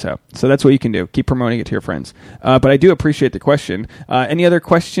helps us out. So that's what you can do. Keep promoting it to your friends. But I do appreciate the question. Any other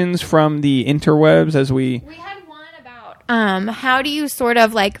questions from the interwebs as we... We had one about how do you sort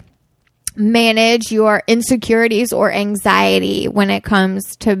of like manage your insecurities or anxiety when it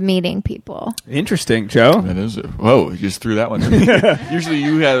comes to meeting people? Interesting, Joe. That is. Whoa, you just threw that one to me. Usually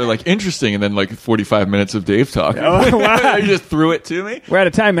you had like interesting and then like 45 minutes of Dave talk. Oh, wow. You just threw it to me? We're out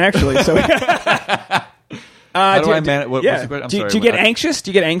of time, actually. So, How do I manage? What's the question? Do you get anxious?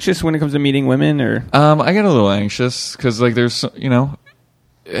 Do you get anxious when it comes to meeting women? Or I get a little anxious because like there's,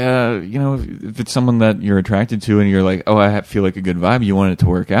 if it's someone that you're attracted to and you're like, oh, I feel like a good vibe, you want it to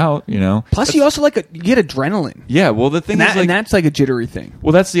work out, Plus, you also you get adrenaline. Yeah, well, the thing is, and that's like a jittery thing.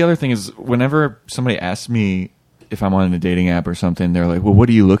 Well, that's the other thing is whenever somebody asks me if I'm on a dating app or something, they're like, well, what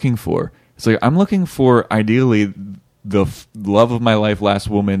are you looking for? It's like, I'm looking for, ideally, the love of my life last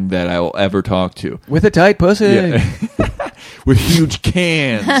woman that I will ever talk to. With a tight pussy. Yeah. With huge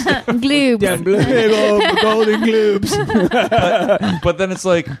cans. Gloobs. Golden gloobs. But then it's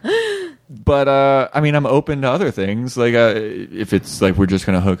like, I'm open to other things. Like, if it's like we're just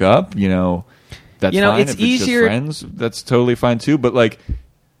going to hook up, that's fine. It's if easier. It's just friends, that's totally fine too. But like,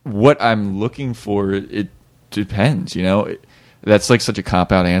 what I'm looking for, it depends, That's like such a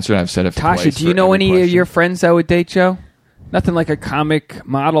cop-out answer, and I've said it twice. Tasha, do you know any of your friends that would date Joe? Nothing like a comic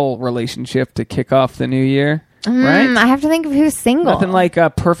model relationship to kick off the new year, right? I have to think of who's single. Nothing like a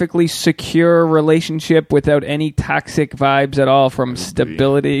perfectly secure relationship without any toxic vibes at all from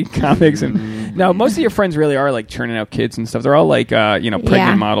Stability Comics. And no, most of your friends really are like churning out kids and stuff. They're all like,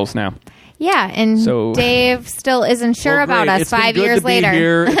 pregnant models now. Yeah, and Dave still isn't sure about us 5 years later.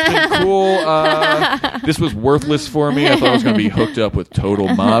 Here. It's been cool. This was worthless for me. I thought I was going to be hooked up with total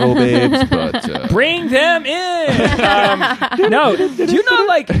model babes, but bring them in. No, do you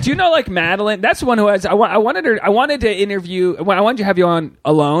know like Madeline? That's the one who has. I wanted to interview. I wanted to have you on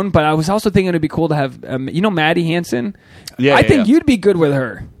alone, but I was also thinking it'd be cool to have. Maddie Hansen. Yeah, I think you'd be good with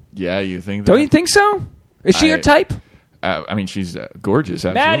her. Yeah, you think? That? Don't you think so? Is she your type? She's gorgeous.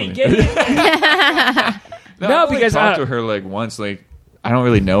 Absolutely. Maddie, get in. No, because I talked to her like once. Like, I don't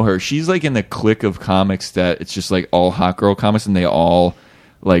really know her. She's like in the clique of comics that it's just like all hot girl comics, and they all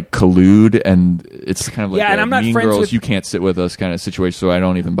like collude, and it's kind of like and I'm not Mean friends Girls. with... You can't sit with us kind of situation, so I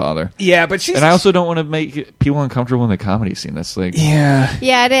don't even bother. Yeah, but she's... And I also don't want to make people uncomfortable in the comedy scene. That's like... Yeah,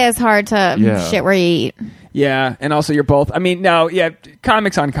 it is hard to shit where you eat. Yeah, and also you're both...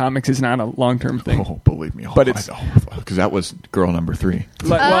 comics on comics is not a long-term thing. Oh, believe me. But it's... Because that was girl number 3.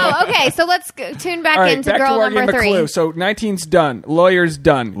 Okay, so let's tune back into girl number 3. Clue. So 19's done. Lawyer's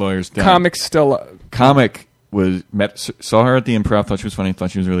done. Comics still... Comic... saw her at the Improv, thought she was funny,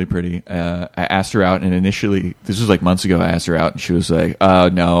 thought she was really pretty. I asked her out, and initially, this was like months ago, I asked her out, and she was like,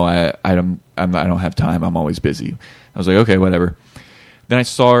 no, I don't have time, I'm always busy. I was like, okay, whatever. Then I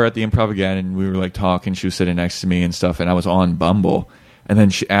saw her at the Improv again, and we were like talking, she was sitting next to me and stuff, and I was on Bumble. And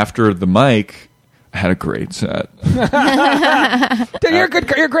then after the mic, I had a great set. Dude, you're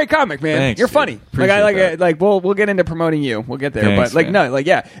a great comic, man. Thanks, you're funny. dude. We'll get into promoting you. We'll get there. Thanks, but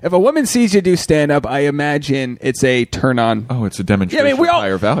if a woman sees you do stand up, I imagine it's a turn on. Oh, it's a demonstration of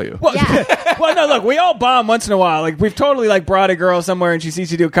higher value. Well, well, no, look, we all bomb once in a while. Like, we've totally like brought a girl somewhere and she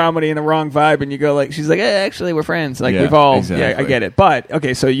sees you do comedy in the wrong vibe, and you go like, she's like, actually, we're friends. Like, we've all, exactly. I get it. But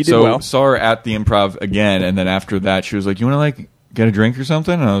okay, so you did well. Saw her at the Improv again, and then after that, she was like, you want to like get a drink or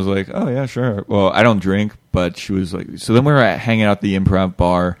something? And I was like, oh yeah, sure. Well, I don't drink, but she was like, so then we were hanging out at the Improv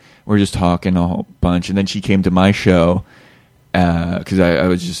bar. We were just talking a whole bunch, and then she came to my show because I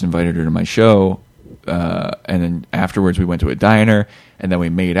was just invited her to my show, and then afterwards we went to a diner, and then we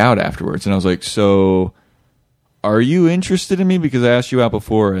made out afterwards. And I was like, so are you interested in me? Because I asked you out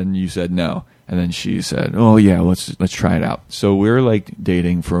before, and you said no. And then she said, oh yeah, let's try it out. So we were like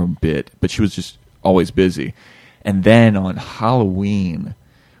dating for a bit, but she was just always busy. And then on Halloween,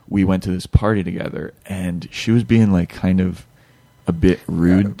 we went to this party together, and she was being like kind of a bit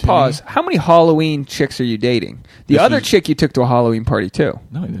rude to Pause. me. How many Halloween chicks are you dating? The other chick you took to a Halloween party too.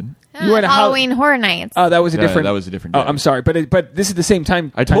 No, I didn't. You were at Halloween Horror Nights. Oh, that was a different. That was a different day. Oh, I'm sorry, but this is the same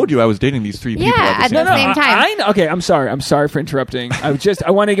time. I told you I was dating these 3 people. Yeah, at the same time. Okay, I'm sorry. I'm sorry for interrupting.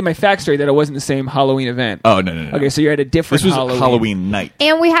 I want to get my facts straight that it wasn't the same Halloween event. Oh no. Okay, so you're at a different. This was Halloween night.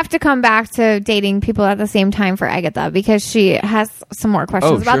 And we have to come back to dating people at the same time for Agatha because she has some more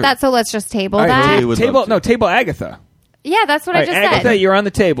questions about that. So let's just table that. Table Agatha. Yeah, that's what I just Agatha, said. You're on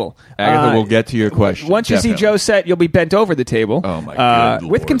the table. Agatha, we'll get to your question. Once you see Joe's set, you'll be bent over the table. Oh my God!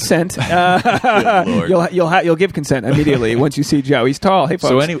 With consent. Good Lord. You'll give consent immediately once you see Joe. He's tall. Hey, folks.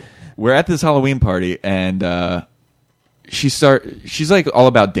 So anyway, we're at this Halloween party, and she's like all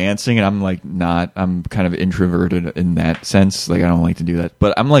about dancing, and I'm like not. I'm kind of introverted in that sense. Like I don't like to do that,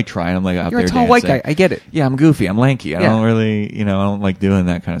 but I'm like trying. I'm like out You're there a tall dancing. white guy. I get it. Yeah, I'm goofy. I'm lanky. I don't really, I don't like doing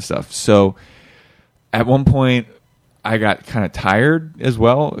that kind of stuff. So at one point, I got kind of tired as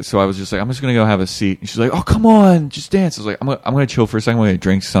well. So I was just like, I'm just going to go have a seat. And she's like, oh, come on, just dance. I was like, I'm going to chill for a second. I'm going to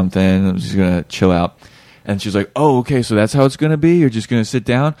drink something. I'm just going to chill out. And she's like, oh, okay, so that's how it's going to be? You're just going to sit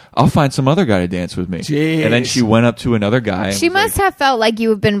down? I'll find some other guy to dance with me. Jeez. And then she went up to another guy. She must have felt like you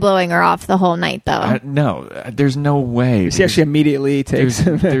have been blowing her off the whole night, though. No, there's no way. See how she immediately takes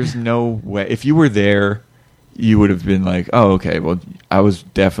There's no way. If you were there, you would have been like, oh, okay, well, I was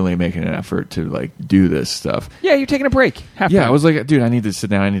definitely making an effort to, like, do this stuff. Yeah, you're taking a break. I was like, dude, I need to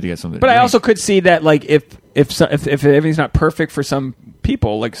sit down. I need to get something to But drink. I also could see that, like, if everything's not perfect for some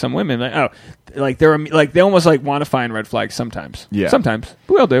people, like some women, like, they almost, like, want to find red flags sometimes. Yeah. Sometimes.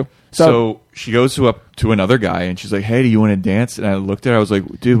 We all do. So she goes up to another guy, and she's like, hey, do you want to dance? And I looked at her. I was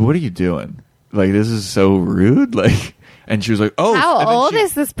like, dude, what are you doing? Like, this is so rude. Like, and she was like, oh. How old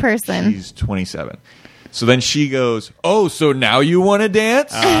is this person? She's 27. So then she goes, oh, so now you want to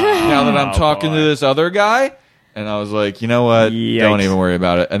dance? Now that I'm talking to this other guy? And I was like, you know what? Yikes. Don't even worry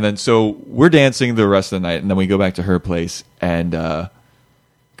about it. And then so we're dancing the rest of the night, and then we go back to her place, and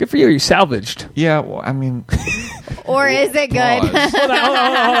good for you. You salvaged. yeah, well, I mean, Or is it good? Pause. Hold on.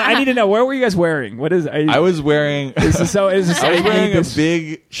 I need to know. What were you guys wearing? What is? I was wearing. I was wearing a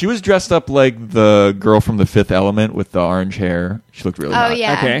big. She was dressed up like the girl from The Fifth Element with the orange hair. She looked really hot.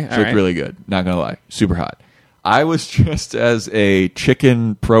 Yeah. Okay. She looked really good. Not gonna lie, super hot. I was dressed as a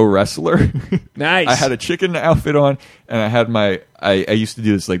chicken pro wrestler. Nice. I had a chicken outfit on, and I had my. I used to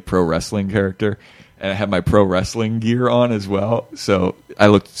do this like pro wrestling character, and I had my pro wrestling gear on as well. So I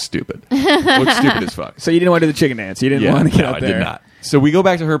looked stupid. Looked stupid as fuck. So you didn't want to do the chicken dance. You didn't want to get out there. I did not. So we go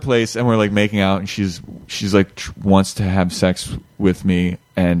back to her place, and we're like making out, and she's like wants to have sex with me,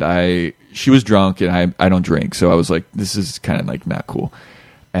 and she was drunk, and I don't drink, so I was like, this is kind of like not cool.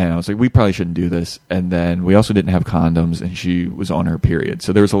 And I was like, we probably shouldn't do this. And then we also didn't have condoms, and she was on her period.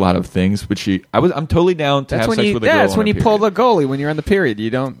 So there was a lot of things, but I'm totally down to have sex with a girl. That's when you pull the goalie when you're on the period. You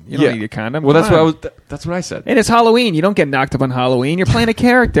don't need a condom. Well, that's what I said. And it's Halloween. You don't get knocked up on Halloween. You're playing a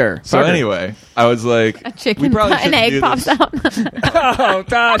character. So anyway, I was like, A chicken an egg pops out. Oh,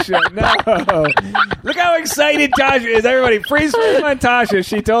 Tasha, no. Look how excited Tasha is. Everybody, freeze frame on Tasha.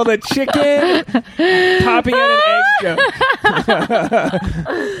 She told a chicken popping out an egg joke.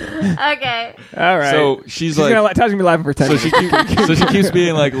 Okay. All right. So she's like, Tasha's going to be laughing for 10 minutes. so she keeps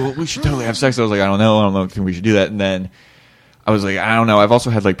being like, well, we should totally have sex. I was like, I don't know. I think we should do that. And then I was like, I don't know. I've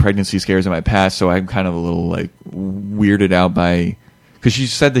also had like pregnancy scares in my past, so I'm kind of a little like weirded out by, because she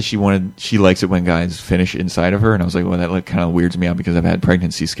said that she likes it when guys finish inside of her, and I was like, well, that like kind of weirds me out because I've had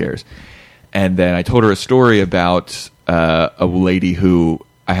pregnancy scares. And then I told her a story about a lady who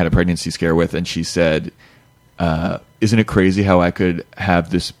I had a pregnancy scare with, and she said, isn't it crazy how I could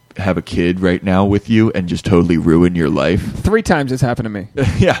have a kid right now with you and just totally ruin your life? 3 times it's happened to me.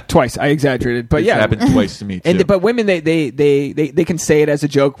 Yeah. Twice. I exaggerated. But It's happened twice to me, too. But women, they can say it as a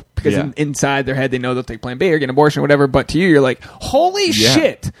joke because inside their head they know they'll take Plan B or get an abortion or whatever. But to you, you're like, holy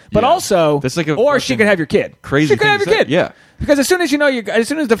shit. But also, that's like she could have your kid. Crazy. She could have your kid. Yeah. Because as soon as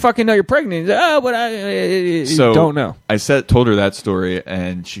the fucking know you're pregnant, but I don't know. I told her that story,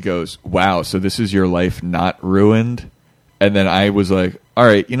 and she goes, wow, so this is your life not ruined? And then I was like, all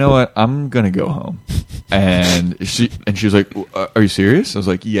right, you know what? I'm going to go home. And she was like, are you serious? I was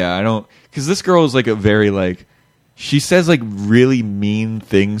like, yeah, I don't, because this girl is like a very like, she says like really mean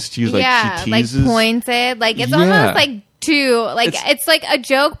things to you. Like she teases. Like pointed. Like it's almost like too, like it's like a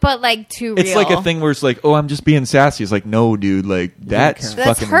joke, but like too real. It's like a thing where it's like, oh, I'm just being sassy. It's like, no, dude, like that's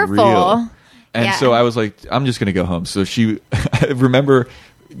fucking hurtful. real. And so I was like, I'm just going to go home. So I remember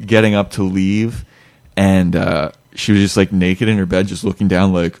getting up to leave, and she was just like naked in her bed, just looking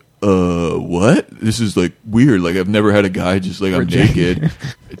down like, what? This is like weird. Like I've never had a guy just like, I'm naked,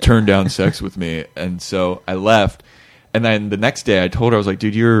 turn down sex with me. And so I left. And then the next day I told her, I was like,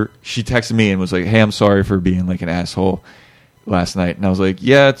 dude, she texted me and was like, hey, I'm sorry for being like an asshole last night. And I was like,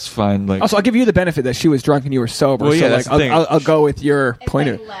 yeah, it's fine. Like, also, I'll give you the benefit that she was drunk and you were sober. Well, yeah, so like, I'll go with your point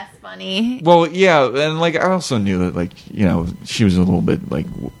of less funny. Well, yeah. And like, I also knew that like, she was a little bit like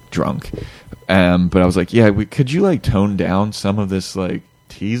drunk. But I was like, yeah, could you like tone down some of this like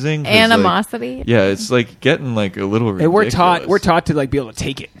teasing? Animosity. Like, yeah, it's like getting like a little ridiculous. Hey, we're taught to like be able to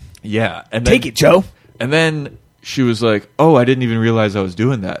take it. Yeah. And take it, Joe. And then she was like, oh, I didn't even realize I was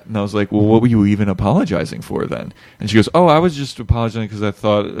doing that. And I was like, well, what were you even apologizing for then? And she goes, oh, I was just apologizing because I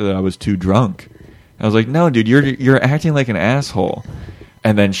thought that I was too drunk. And I was like, no, dude, you're acting like an asshole.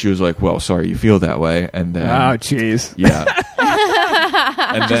 And then she was like, well, sorry you feel that way. And then... Oh, jeez. Yeah.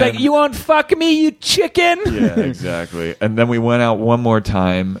 And she's like, you won't fuck me, you chicken? Yeah, exactly. And then we went out one more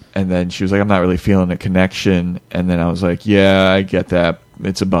time, and then she was like, I'm not really feeling a connection. And then I was like, yeah, I get that.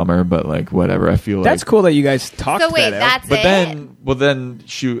 It's a bummer, but like, whatever. I feel that's cool that you guys talked so wait, that that's out. But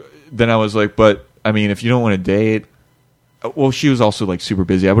it? then I was like, but I mean, if you don't want to date... Well, she was also like super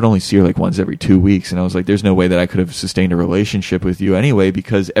busy. I would only see her like once every 2 weeks, and I was like, "There's no way that I could have sustained a relationship with you anyway."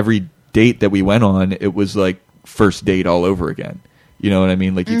 Because every date that we went on, it was like first date all over again. You know what I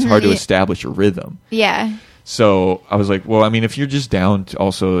mean? Like it's hard to establish a rhythm. Yeah. So I was like, "Well, I mean, if you're just down to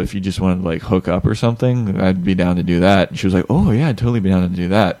also, if you just want to like hook up or something, I'd be down to do that." And she was like, "Oh yeah, I'd totally be down to do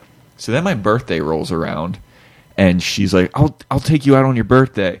that." So then my birthday rolls around, and she's like, "I'll take you out on your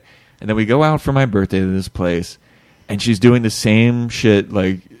birthday," and then we go out for my birthday to this place. And she's doing the same shit,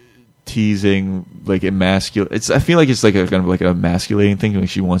 like teasing, like emasculate. I feel like it's like a kind of like an emasculating thing. Like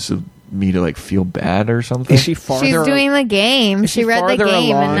she wants me to like feel bad or something. Is she farther? She's doing the game. She read the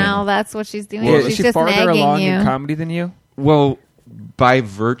game, and now that's what she's doing. Well, she's is she just farther nagging along you. in comedy than you? Well, by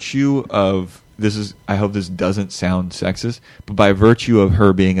virtue of I hope this doesn't sound sexist, but by virtue of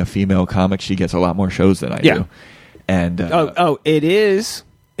her being a female comic, she gets a lot more shows than I do. And it is,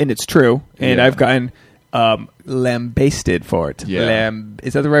 and it's true. And Yeah. I've gotten lambasted for it. Yeah.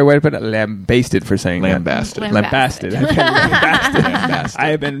 Is that the right way to put it? Lambasted for saying Lambasted. that. Lambasted. I've been lambasted. I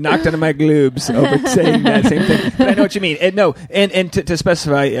have been knocked out of my gloobs over saying that same thing. But I know what you mean. And to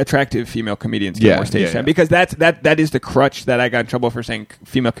specify, attractive female comedians get more stage time, because that is the crutch that I got in trouble for saying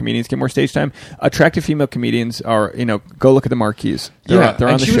female comedians get more stage time. Attractive female comedians are, go look at the marquees. They're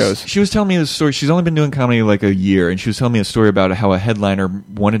on the shows. She was telling me this story. She's only been doing comedy like a year, and she was telling me a story about how a headliner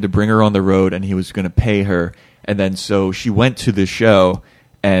wanted to bring her on the road, and he was going to pay her. And then so she went to the show,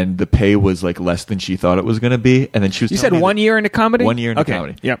 and the pay was like less than she thought it was going to be. And then she was. You said 1 year into comedy? 1 year into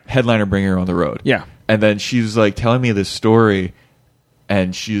comedy. Yep. Headliner bring her on the road. Yeah. And then she was like telling me this story,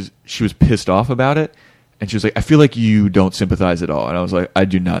 and she was pissed off about it. And she was like, I feel like you don't sympathize at all. And I was like, I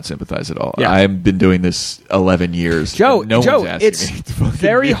do not sympathize at all. Yeah. I've been doing this 11 years. Joe, one's asking it's me to fucking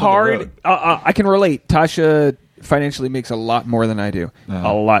very be on the hard. road. I can relate. Tasha financially makes a lot more than I do.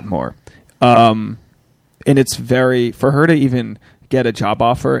 Uh-huh. A lot more. And it's for her to even get a job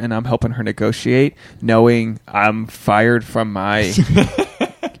offer, and I'm helping her negotiate, knowing I'm fired from my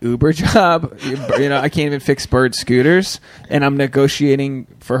Uber job. I can't even fix bird scooters, and I'm negotiating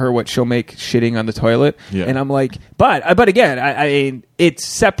for her what she'll make shitting on the toilet. Yeah. And I'm like, but again, I it's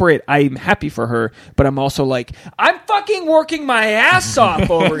separate. I'm happy for her, but I'm also like, I'm fucking working my ass off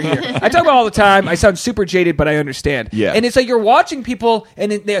over here. I talk about all the time. I sound super jaded, but I understand. Yeah. And it's like you're watching people,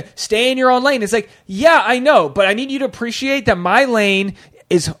 and they stay in your own lane. It's like, yeah, I know, but I need you to appreciate that my lane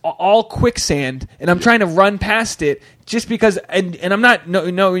is all quicksand, and I'm trying to run past it just because. And I'm not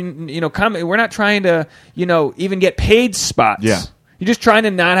we're not trying to even get paid spots. Yeah. You're just trying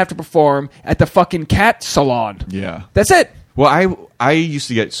to not have to perform at the fucking cat salon. Yeah. That's it. Well, I used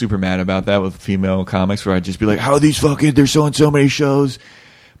to get super mad about that with female comics, where I'd just be like, how are these fucking, they're showing so many shows.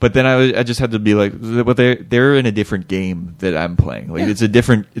 But then I just had to be like, but they're in a different game that I'm playing. Like it's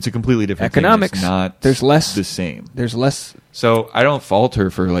a completely different economics. Thing. It's not there's less the same. There's less. So I don't fault her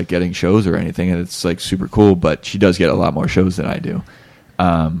for like getting shows or anything, and it's like super cool. But she does get a lot more shows than I do.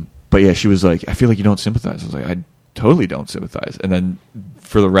 But yeah, she was like, I feel like you don't sympathize. I was like, I totally don't sympathize. And then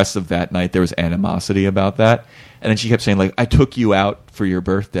for the rest of that night, there was animosity about that. And then she kept saying like, I took you out for your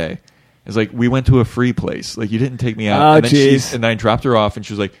birthday. It's like, we went to a free place. Like, you didn't take me out. Oh, and then jeez. and I dropped her off, and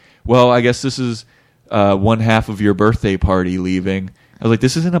she was like, well, I guess this is one half of your birthday party leaving. I was like,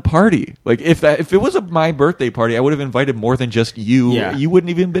 this isn't a party. Like, if it was my birthday party, I would have invited more than just you. Yeah. You wouldn't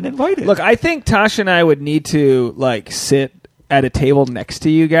even been invited. Look, I think Tasha and I would need to like sit at a table next to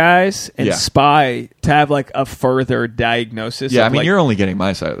you guys and spy to have like a further diagnosis. Yeah, of, I mean, like, you're only getting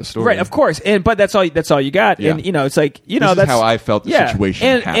my side of the story, right? Of course, but that's all you got. Yeah. And it's like this that's is how I felt the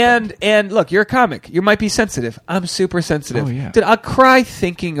situation happened. And look, you're a comic. You might be sensitive. I'm super sensitive. Oh, yeah. Dude, I'll cry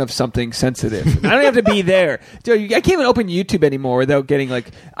thinking of something sensitive. I don't have to be there. Dude, I can't even open YouTube anymore without getting like.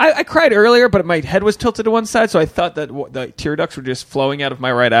 I cried earlier, but my head was tilted to one side, so I thought that the tear ducts were just flowing out of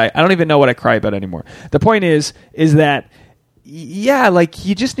my right eye. I don't even know what I cry about anymore. The point is that. Yeah, like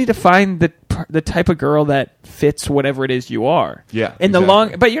you just need to find the type of girl that fits whatever it is you are. Yeah, and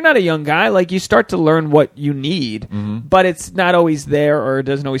but you're not a young guy. Like you start to learn what you need, but it's not always there, or it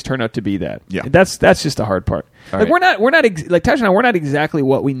doesn't always turn out to be that. Yeah, that's just the hard part. Like we're not like Tasha and I, we're not exactly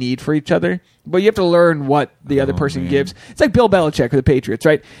what we need for each other, but you have to learn what the other person gives. It's like Bill Belichick for the Patriots,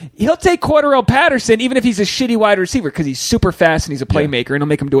 right? He'll take Cordarrelle Patterson even if he's a shitty wide receiver because he's super fast and he's a playmaker, and he'll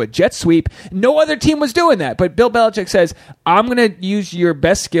make him do a jet sweep. No other team was doing that, but Bill Belichick says, I'm going to use your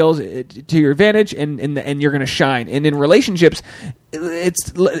best skills to your advantage, and you're going to shine. And in relationships,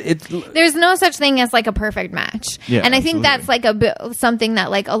 it's there's no such thing as like a perfect match. And I think that's like something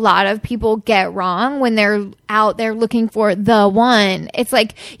that like a lot of people get wrong when they're out there looking for the one. It's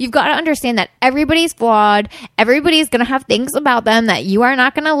like you've got to understand that everybody's flawed. Everybody's going to have things about them that you are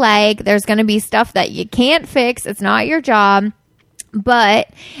not going to like. There's going to be stuff that you can't fix. It's not your job. But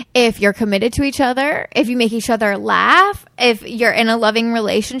if you're committed to each other, if you make each other laugh, if you're in a loving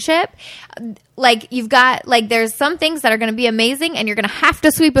relationship, like you've got, like there's some things that are going to be amazing, and you're going to have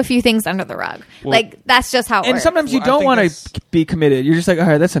to sweep a few things under the rug. Well, like that's just how it works. And sometimes you don't want to be committed. You're just like, all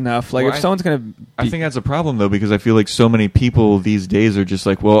right, that's enough. Like if someone's going to... I think that's a problem though, because I feel like so many people these days are just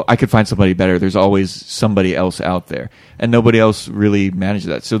like, well, I could find somebody better. There's always somebody else out there. And nobody else really manages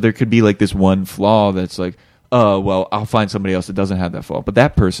that. So there could be like this one flaw that's like, well, I'll find somebody else that doesn't have that flaw. But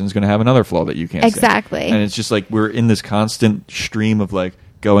that person's going to have another flaw that you can't see. And it's just like we're in this constant stream of like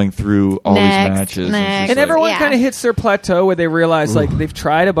going through all these matches. And everyone kind of hits their plateau where they realize like they've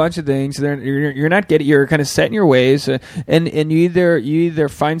tried a bunch of things. You're not getting, you're kind of set in your ways. And you either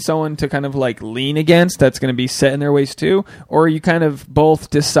find someone to kind of like lean against that's going to be set in their ways too. Or you kind of both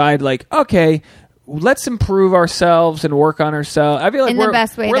decide like, okay, let's improve ourselves and work on ourselves. I feel like in the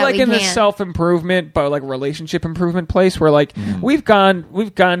best way we're that like we in can. the self-improvement, but like relationship improvement place where like we've gone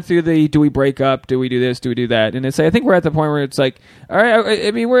through the, do we break up? Do we do this? Do we do that? And I think we're at the point where it's like, all right,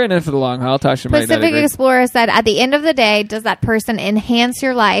 I mean, we're in it for the long haul. Tasha might not Pacific agree. Explorer said, at the end of the day, does that person enhance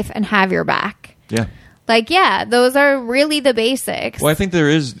your life and have your back? Yeah. Like, yeah, those are really the basics. Well, I think there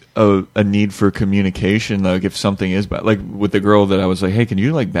is a need for communication, like if something is bad. Like with the girl that I was like, hey, can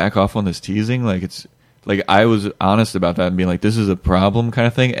you like back off on this teasing? Like it's like I was honest about that and being like, this is a problem kind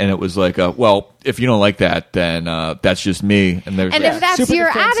of thing. And it was like, well, if you don't like that, then that's just me. And if that's your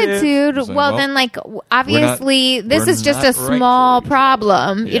attitude, like, well, then like obviously this is just a small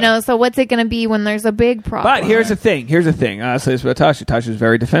problem, you know. So what's it going to be when there's a big problem? But here's the thing. I'll say this about Tasha. Tasha's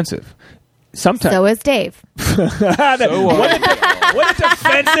very defensive. Sometimes. So is Dave. What a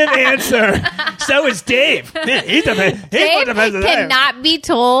defensive answer. So is Dave. He's defensive. Dave cannot be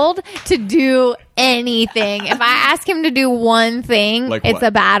told to do anything. If I ask him to do one thing, like it's a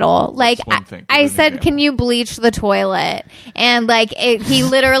battle. Like I said, can you bleach the toilet? And like he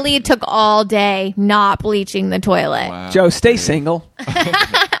literally took all day not bleaching the toilet. Wow. Joe, stay single.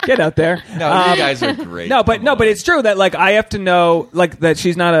 Get out there. No, you guys are great. But it's true that like I have to know like that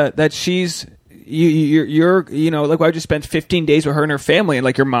she's not that she's you're you know, like I just spent 15 days with her and her family, and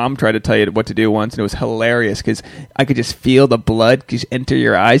like your mom tried to tell you what to do once, and it was hilarious because I could just feel the blood just enter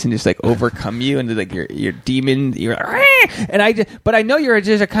your eyes and just like overcome you, and like your demon, you're like, but I know you're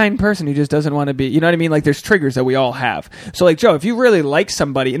just a kind person who just doesn't want to be, you know what I mean? Like there's triggers that we all have. So like Joe, if you really like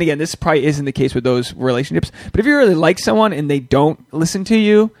somebody, and again this probably isn't the case with those relationships, but if you really like someone and they don't listen to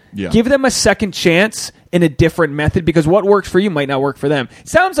you, give them a second chance in a different method, because what works for you might not work for them. It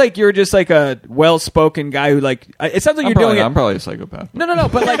sounds like you're just like a well-spoken guy who like. It sounds like I'm probably a psychopath. No,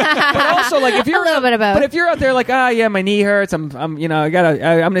 but like, but also like if you're a little bit of both. But if you're out there like, yeah, my knee hurts. I'm you know, I'm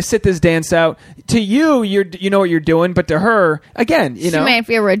gonna sit this dance out. To you, you know what you're doing, but to her, again, you know, she might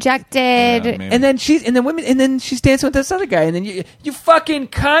feel rejected, and then she's dancing with this other guy, and then you fucking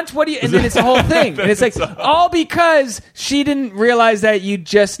cunt. What do you? And then it's the whole thing, and it's like all because she didn't realize that you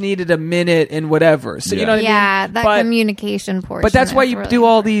just needed a minute and whatever. So you know what I mean? Yeah, that communication portion. But that's why you really do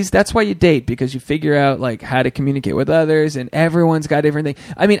all these. That's why you date, because you figure out like how to communicate with others, and everyone's got different things.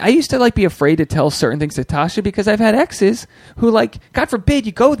 I mean, I used to like be afraid to tell certain things to Tasha because I've had exes who like, God forbid,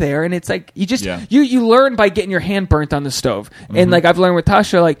 you go there and it's like you just you learn by getting your hand burnt on the stove, and like I've learned with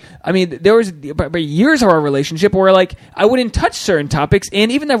Tasha, like I mean, there was years of our relationship where like I wouldn't touch certain topics,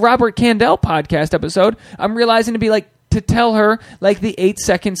 and even the Robert Candle podcast episode, I'm realizing to be like, to tell her like the 8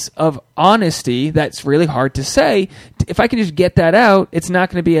 seconds of honesty that's really hard to say. If I can just get that out, it's not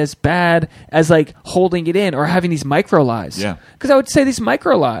going to be as bad as like holding it in or having these micro lies. Yeah. Because I would say these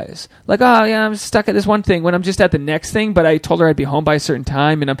micro lies, like, oh yeah, I'm stuck at this one thing when I'm just at the next thing. But I told her I'd be home by a certain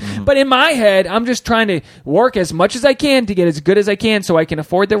time, and but in my head, I'm just trying to work as much as I can to get as good as I can so I can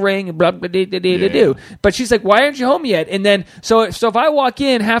afford the ring and blah blah blah blah blah blah. But she's like, why aren't you home yet? And then so if I walk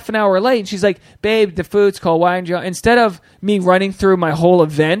in half an hour late, and she's like, babe, the food's cold. Why aren't you? Instead of me running through my whole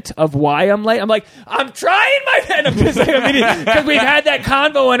event of why I'm late, I'm like, I'm trying my best. Because we've had that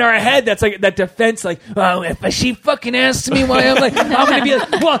convo in our head that's like that defense, like, oh, if she fucking asks me why I'm like, I'm going to be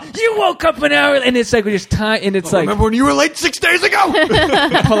like, well, you woke up an hour, and it's like we just time, and it's like, remember when you were late 6 days ago?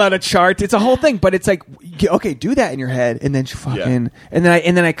 Pull out a chart. It's a whole thing, but it's like, okay, do that in your head, and then fucking, and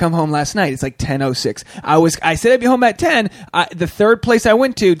then I come home last night. It's like 10:06. I said I'd be home at 10. The third place I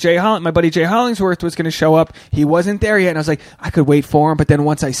went to, my buddy Jay Hollingsworth was going to show up. He wasn't there yet, and I was like, I could wait for him, but then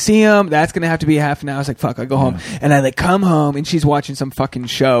once I see him, that's going to have to be a half an hour. I was like, fuck, I go home, and I like come home, and she's watching some fucking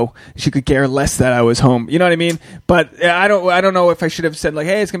show. She could care less that I was home. You know what I mean? But I don't know if I should have said like,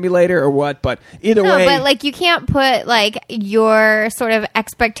 hey, it's going to be later or what. But either way, but like you can't put like your sort of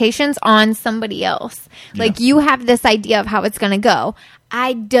expectations on somebody else. Like you have this idea of how it's going to go.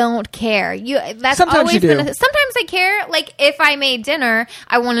 I don't care. That's sometimes always you do. Sometimes I care. Like if I made dinner,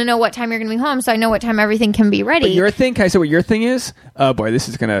 I want to know what time you're going to be home, so I know what time everything can be ready. But your thing, can I say what your thing is? Oh boy, this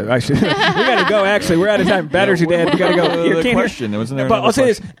is gonna. I should. We gotta go. Actually, we're out of time. Batteries are dead. We gotta go. You can't question. Wasn't there? But I'll say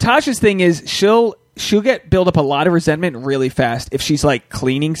this: Tasha's thing is she'll build up a lot of resentment really fast if she's like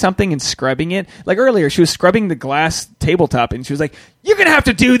cleaning something and scrubbing it. Like earlier, she was scrubbing the glass tabletop, and she was like, "You're gonna have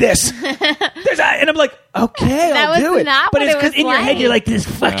to do this." And I'm like, "Okay, I'll do it." But it's because in your head you're like, "This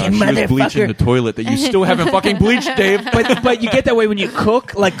fucking motherfucker." She was bleaching the toilet that you still haven't fucking bleached, Dave. But you get that way when you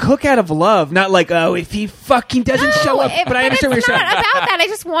cook, like cook out of love, not like, oh, if he fucking doesn't show up. But I understand what you're saying. It's not about that. I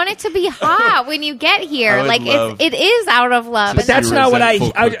just want it to be hot when you get here. Like it is out of love. But that's not what I.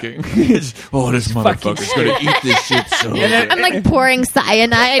 Oh, this motherfucker's gonna eat this shit so bad. I'm like pouring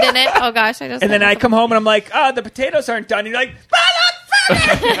cyanide in it. Oh gosh, and then I come home and I'm like, oh, the potatoes aren't done. And you're like,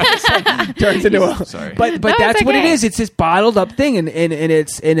 turns into a. Sorry. But that's what it is. It's this bottled up thing, and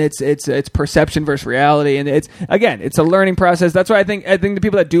it's perception versus reality, and it's a learning process. That's why I think the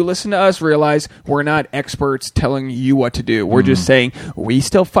people that do listen to us realize we're not experts telling you what to do. We're just saying we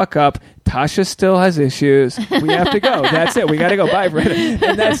still fuck up. Tasha still has issues. We have to go. That's it. We got to go. Bye, Brenda.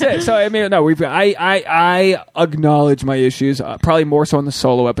 And that's it. So I mean, no, I acknowledge my issues. Probably more so in the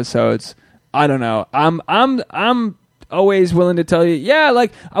solo episodes. I don't know. I'm always willing to tell you, yeah,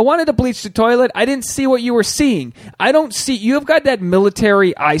 like I wanted to bleach the toilet. I didn't see what you were seeing. I don't see. You have got that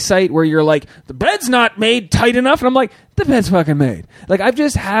military eyesight where you're like, the bed's not made tight enough, and I'm like, the bed's fucking made. Like I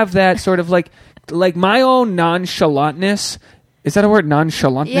just have that sort of like my own nonchalantness. Is that a word?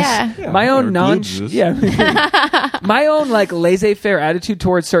 Nonchalantness? Yeah. My own my own like laissez-faire attitude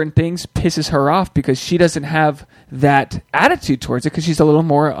towards certain things pisses her off because she doesn't have that attitude towards it because she's a little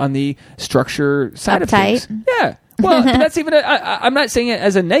more on the structure side of things. Yeah. Well, that's even. I'm not saying it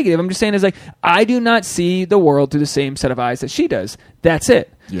as a negative. I'm just saying as like I do not see the world through the same set of eyes that she does. That's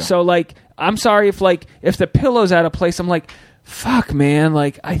it. Yeah. So like, I'm sorry if the pillow's out of place. I'm like, fuck, man.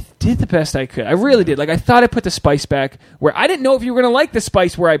 Like I did the best I could. I really did. Like I thought I put the spice back where I didn't know if you were gonna like the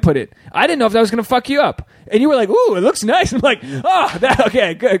spice where I put it. I didn't know if that was gonna fuck you up. And you were like, "Ooh, it looks nice." I'm like, "Oh,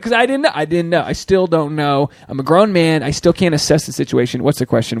 okay, good." Because I didn't know. I still don't know. I'm a grown man. I still can't assess the situation. What's the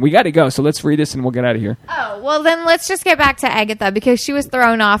question? We got to go. So let's read this and we'll get out of here. Oh, well, then let's just get back to Agatha because she was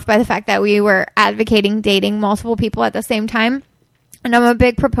thrown off by the fact that we were advocating dating multiple people at the same time. And I'm a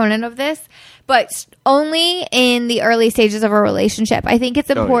big proponent of this, but only in the early stages of a relationship. I think it's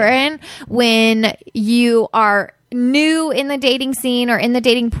important when you are new in the dating scene or in the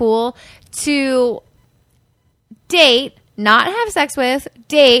dating pool to date, not have sex with,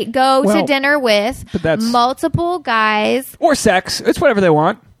 date, go to dinner with multiple guys. Or sex. It's whatever they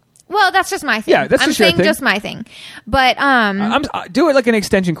want. Well, that's just my thing. Yeah, that's just my thing. But do it like an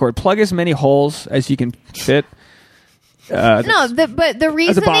extension cord. Plug as many holes as you can fit. But the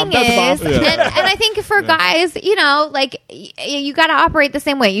reasoning is, and I think for guys, you know, like you got to operate the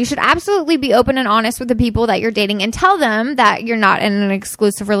same way. You should absolutely be open and honest with the people that you're dating and tell them that you're not in an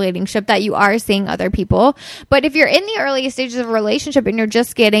exclusive relationship, that you are seeing other people. But if you're in the early stages of a relationship and you're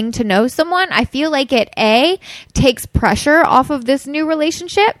just getting to know someone, I feel like it takes pressure off of this new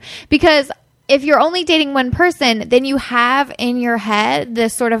relationship because if you're only dating one person, then you have in your head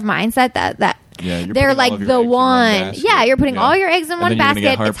this sort of mindset that they're like the one. Yeah, you're putting all your eggs in one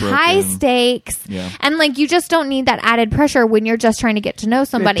basket. It's high stakes. Yeah. And like you just don't need that added pressure when you're just trying to get to know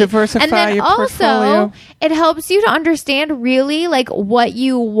somebody. Diversify and then your also portfolio. It helps you to understand really like what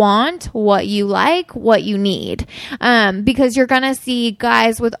you want, what you like, what you need. Because you're gonna see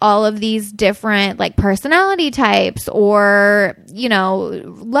guys with all of these different like personality types or, you know,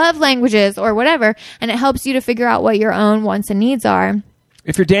 love languages or whatever, and it helps you to figure out what your own wants and needs are.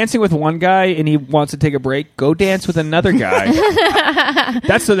 If you're dancing with one guy and he wants to take a break, go dance with another guy.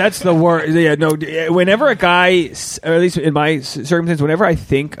 That's the word. Yeah, no. Whenever a guy, or at least in my circumstance, whenever I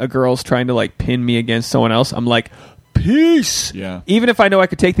think a girl's trying to like pin me against someone else, I'm like, peace. Yeah. Even if I know I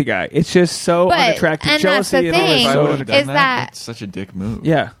could take the guy, it's just so unattractive. And Jealousy that's the thing, If I would have done is that, that it's such a dick move.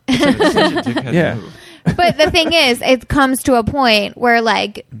 Yeah. It's such a dickhead move. But the thing is, it comes to a point where,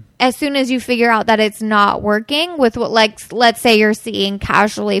 like, as soon as you figure out that it's not working with what, like, let's say you're seeing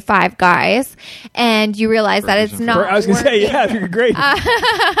casually 5 guys and you realize that it's not I was going to say, yeah, you're great.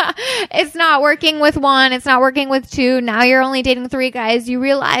 it's not working with 1, it's not working with 2. Now you're only dating 3 guys. You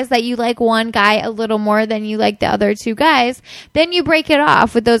realize that you like 1 guy a little more than you like the other 2 guys. Then you break it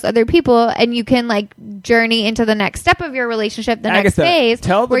off with those other people and you can, like, journey into the next step of your relationship, the next phase,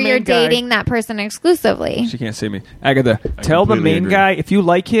 where you're dating that person exclusively. She can't see me. Agatha, tell the main guy, if you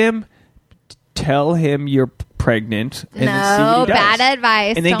like him, tell him you're pregnant and then see what he does. Bad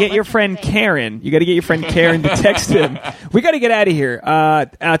advice. And then get your friend Karen. You got to get your friend Karen to text him. We got to get out of here.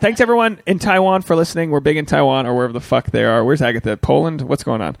 Thanks everyone in Taiwan for listening. We're big in Taiwan or wherever the fuck they are. Where's Agatha? Poland? What's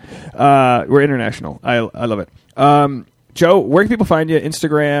going on? We're international. I love it. Joe, where can people find you?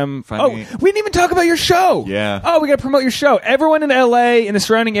 Instagram. We didn't even talk about your show. Yeah. Oh, we got to promote your show. Everyone in LA in the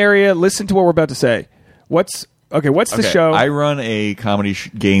surrounding area, listen to what we're about to say. What's the show? I run a comedy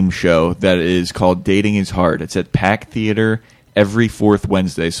game show that is called Dating is Hard. It's at Pack Theater every 4th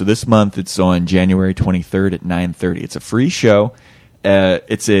Wednesday. So this month it's on January 23rd at 9:30. It's a free show.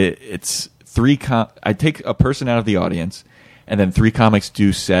 It's 3 I take a person out of the audience, and then 3 comics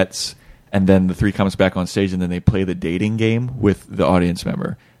do sets, and then the 3 comics back on stage, and then they play the dating game with the audience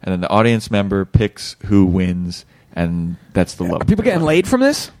member. And then the audience member picks who wins, and that's the love. Are people getting laid from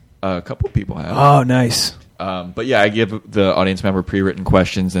this? A couple people have. Oh, nice. But yeah, I give the audience member pre-written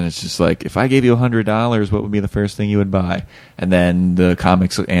questions, and it's just like, if I gave you $100, what would be the first thing you would buy? And then the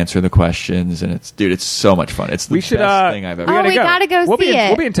comics answer the questions, and it's so much fun. It's the best thing I've ever. We gotta go see it.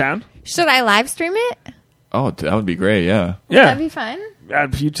 We'll be in town. Should I live stream it? Oh, that would be great. Yeah. That'd be fun.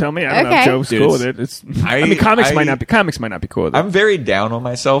 If you tell me, I don't know if Joe's cool with it. Comics might not be cool with it. I'm very down on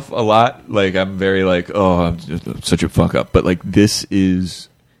myself a lot. Like, I'm very like, I'm just such a fuck up. But like, this is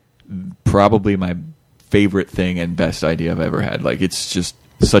probably my favorite thing and best idea I've ever had. Like, it's just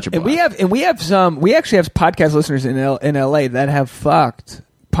such a blast. We actually have podcast listeners in LA that have fucked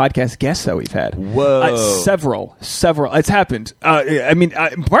podcast guests that we've had. Whoa. Several. It's happened.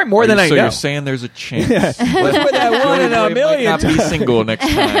 Probably more than I know. So you're saying there's a chance. Let's put that 1 in a million. Might not be single next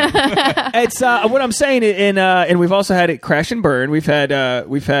time. It's what I'm saying, and we've also had it crash and burn. We've had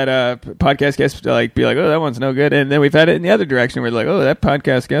podcast guests be like, oh, that one's no good, and then we've had it in the other direction where they're like, oh, that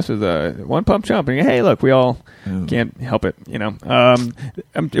podcast guest was one pump chump, and hey, look, we all can't help it, you know.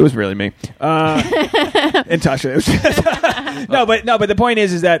 It was really me, and Tasha. It was but the point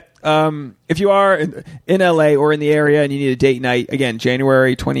is that if you are in LA or in the area and you need a date night, again,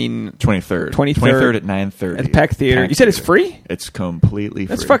 January 23rd at 9:30 at the Pack Theater. You said it's free? It's completely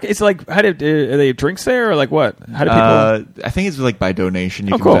free. It's like, are they drinks there or like what? How do people? I think it's like by donation.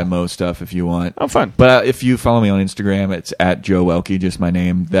 You can Venmo stuff if you want. Oh, fun. But if you follow me on Instagram, it's at Joe Welkie, just my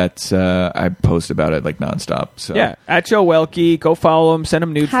name. That's I post about it like nonstop. So yeah, at Joe Welkie. Go follow him. Send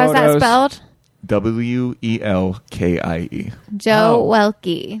him nude photos. How's that spelled? Welkie. Joe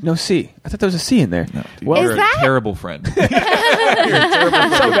Welkie. No C. I thought there was a C in there. No, dude, you're a terrible friend. You're a terrible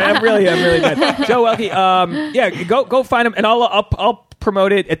friend. So bad. I'm really bad. Joe Welkie. Go find him, and I'll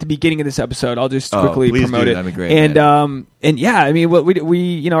promote it at the beginning of this episode. I'll just quickly promote it. That'd be great. And yeah, I mean,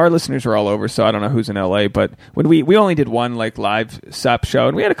 we our listeners are all over, so I don't know who's in LA, but when we only did one like live SAP show,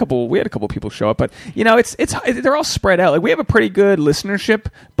 and we had a couple people show up, but you know, they're all spread out. Like, we have a pretty good listenership,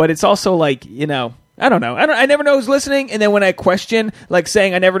 but it's also like, you know, I don't know. I never know who's listening, and then when I question, like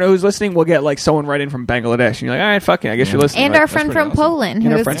saying I never know who's listening, we'll get like someone right in from Bangladesh, and you're like, all right, fuck it, I guess you're listening. And like, our friend from Poland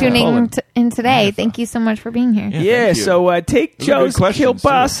who's tuning in today. Thank you so much for being here. Yeah, so take Joe's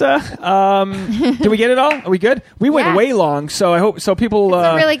kielbasa. Did we get it all? Are we good? We went way long, so I hope people. It's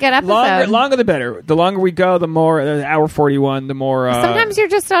a really good episode. Longer the better. The longer we go, the more. Hour 41, the more. Sometimes you're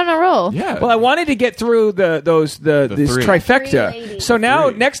just on a roll. Yeah. Well, I wanted to get through this trifecta. So now,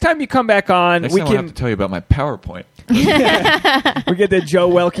 next time you come back on, we can. Have to tell you about my PowerPoint. We get the Joe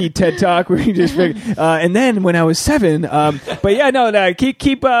Welkie TED Talk where you just and then when I was 7, but yeah, no,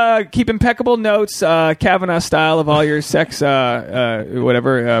 keep impeccable notes, Kavanaugh style, of all your sex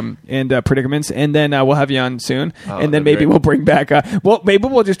whatever and predicaments, and then we'll have you on soon, and then maybe we'll bring back maybe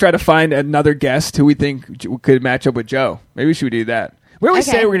we'll just try to find another guest who we think could match up with Joe. Maybe we should do that. We always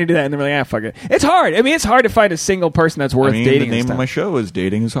say we're going to do that, and then we're like, fuck it. It's hard. I mean, it's hard to find a single person that's worth dating. The name of my show is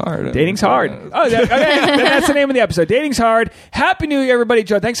Dating is Hard. Dating's Hard. That's the name of the episode. Dating's Hard. Happy New Year, everybody.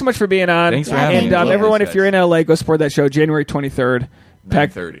 Joe, thanks so much for being on. Thanks for having me. And everyone, if you're in LA, go support that show, January 23rd.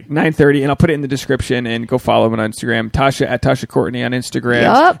 9:30, and I'll put it in the description, and go follow him on Instagram. Tasha at Tasha Courtney on Instagram.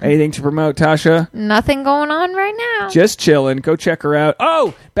 Yep. Anything to promote, Tasha? Nothing going on right now. Just chilling. Go check her out.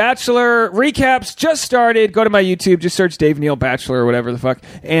 Oh, Bachelor recaps just started. Go to my YouTube. Just search Dave Neal Bachelor or whatever the fuck,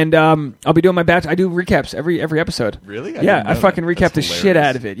 and I'll be doing my I do recaps every episode. Really? I fucking recap the shit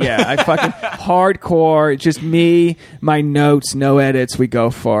out of it. Yeah, I fucking hardcore. Just me, my notes, no edits. We go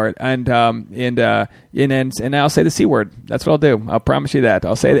for it, and I'll say the C word. That's what I'll do. I'll promise you that.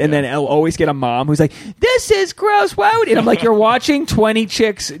 I'll say it, and then I'll always get a mom who's like, "This is gross. Why would?" And I'm like, "You're watching 20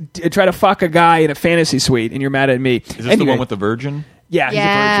 chicks try to fuck a guy in a fantasy suite, and you're mad at me." Is this the one with the virgin? Yeah, he's a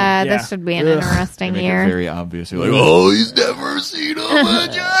virgin. Yeah, this should be an interesting year. Very obvious. You're like, oh, he's never seen a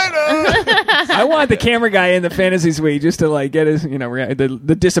vagina. I want the camera guy in the fantasy suite just to like get his,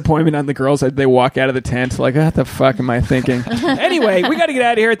 the disappointment on the girls as they walk out of the tent. Like, what the fuck am I thinking? Anyway, we got to get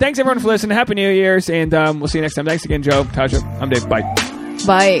out of here. Thanks everyone for listening. Happy New Year's, and we'll see you next time. Thanks again, Joe, Tasha. I'm Dave. Bye.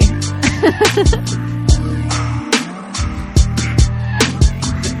 Bye.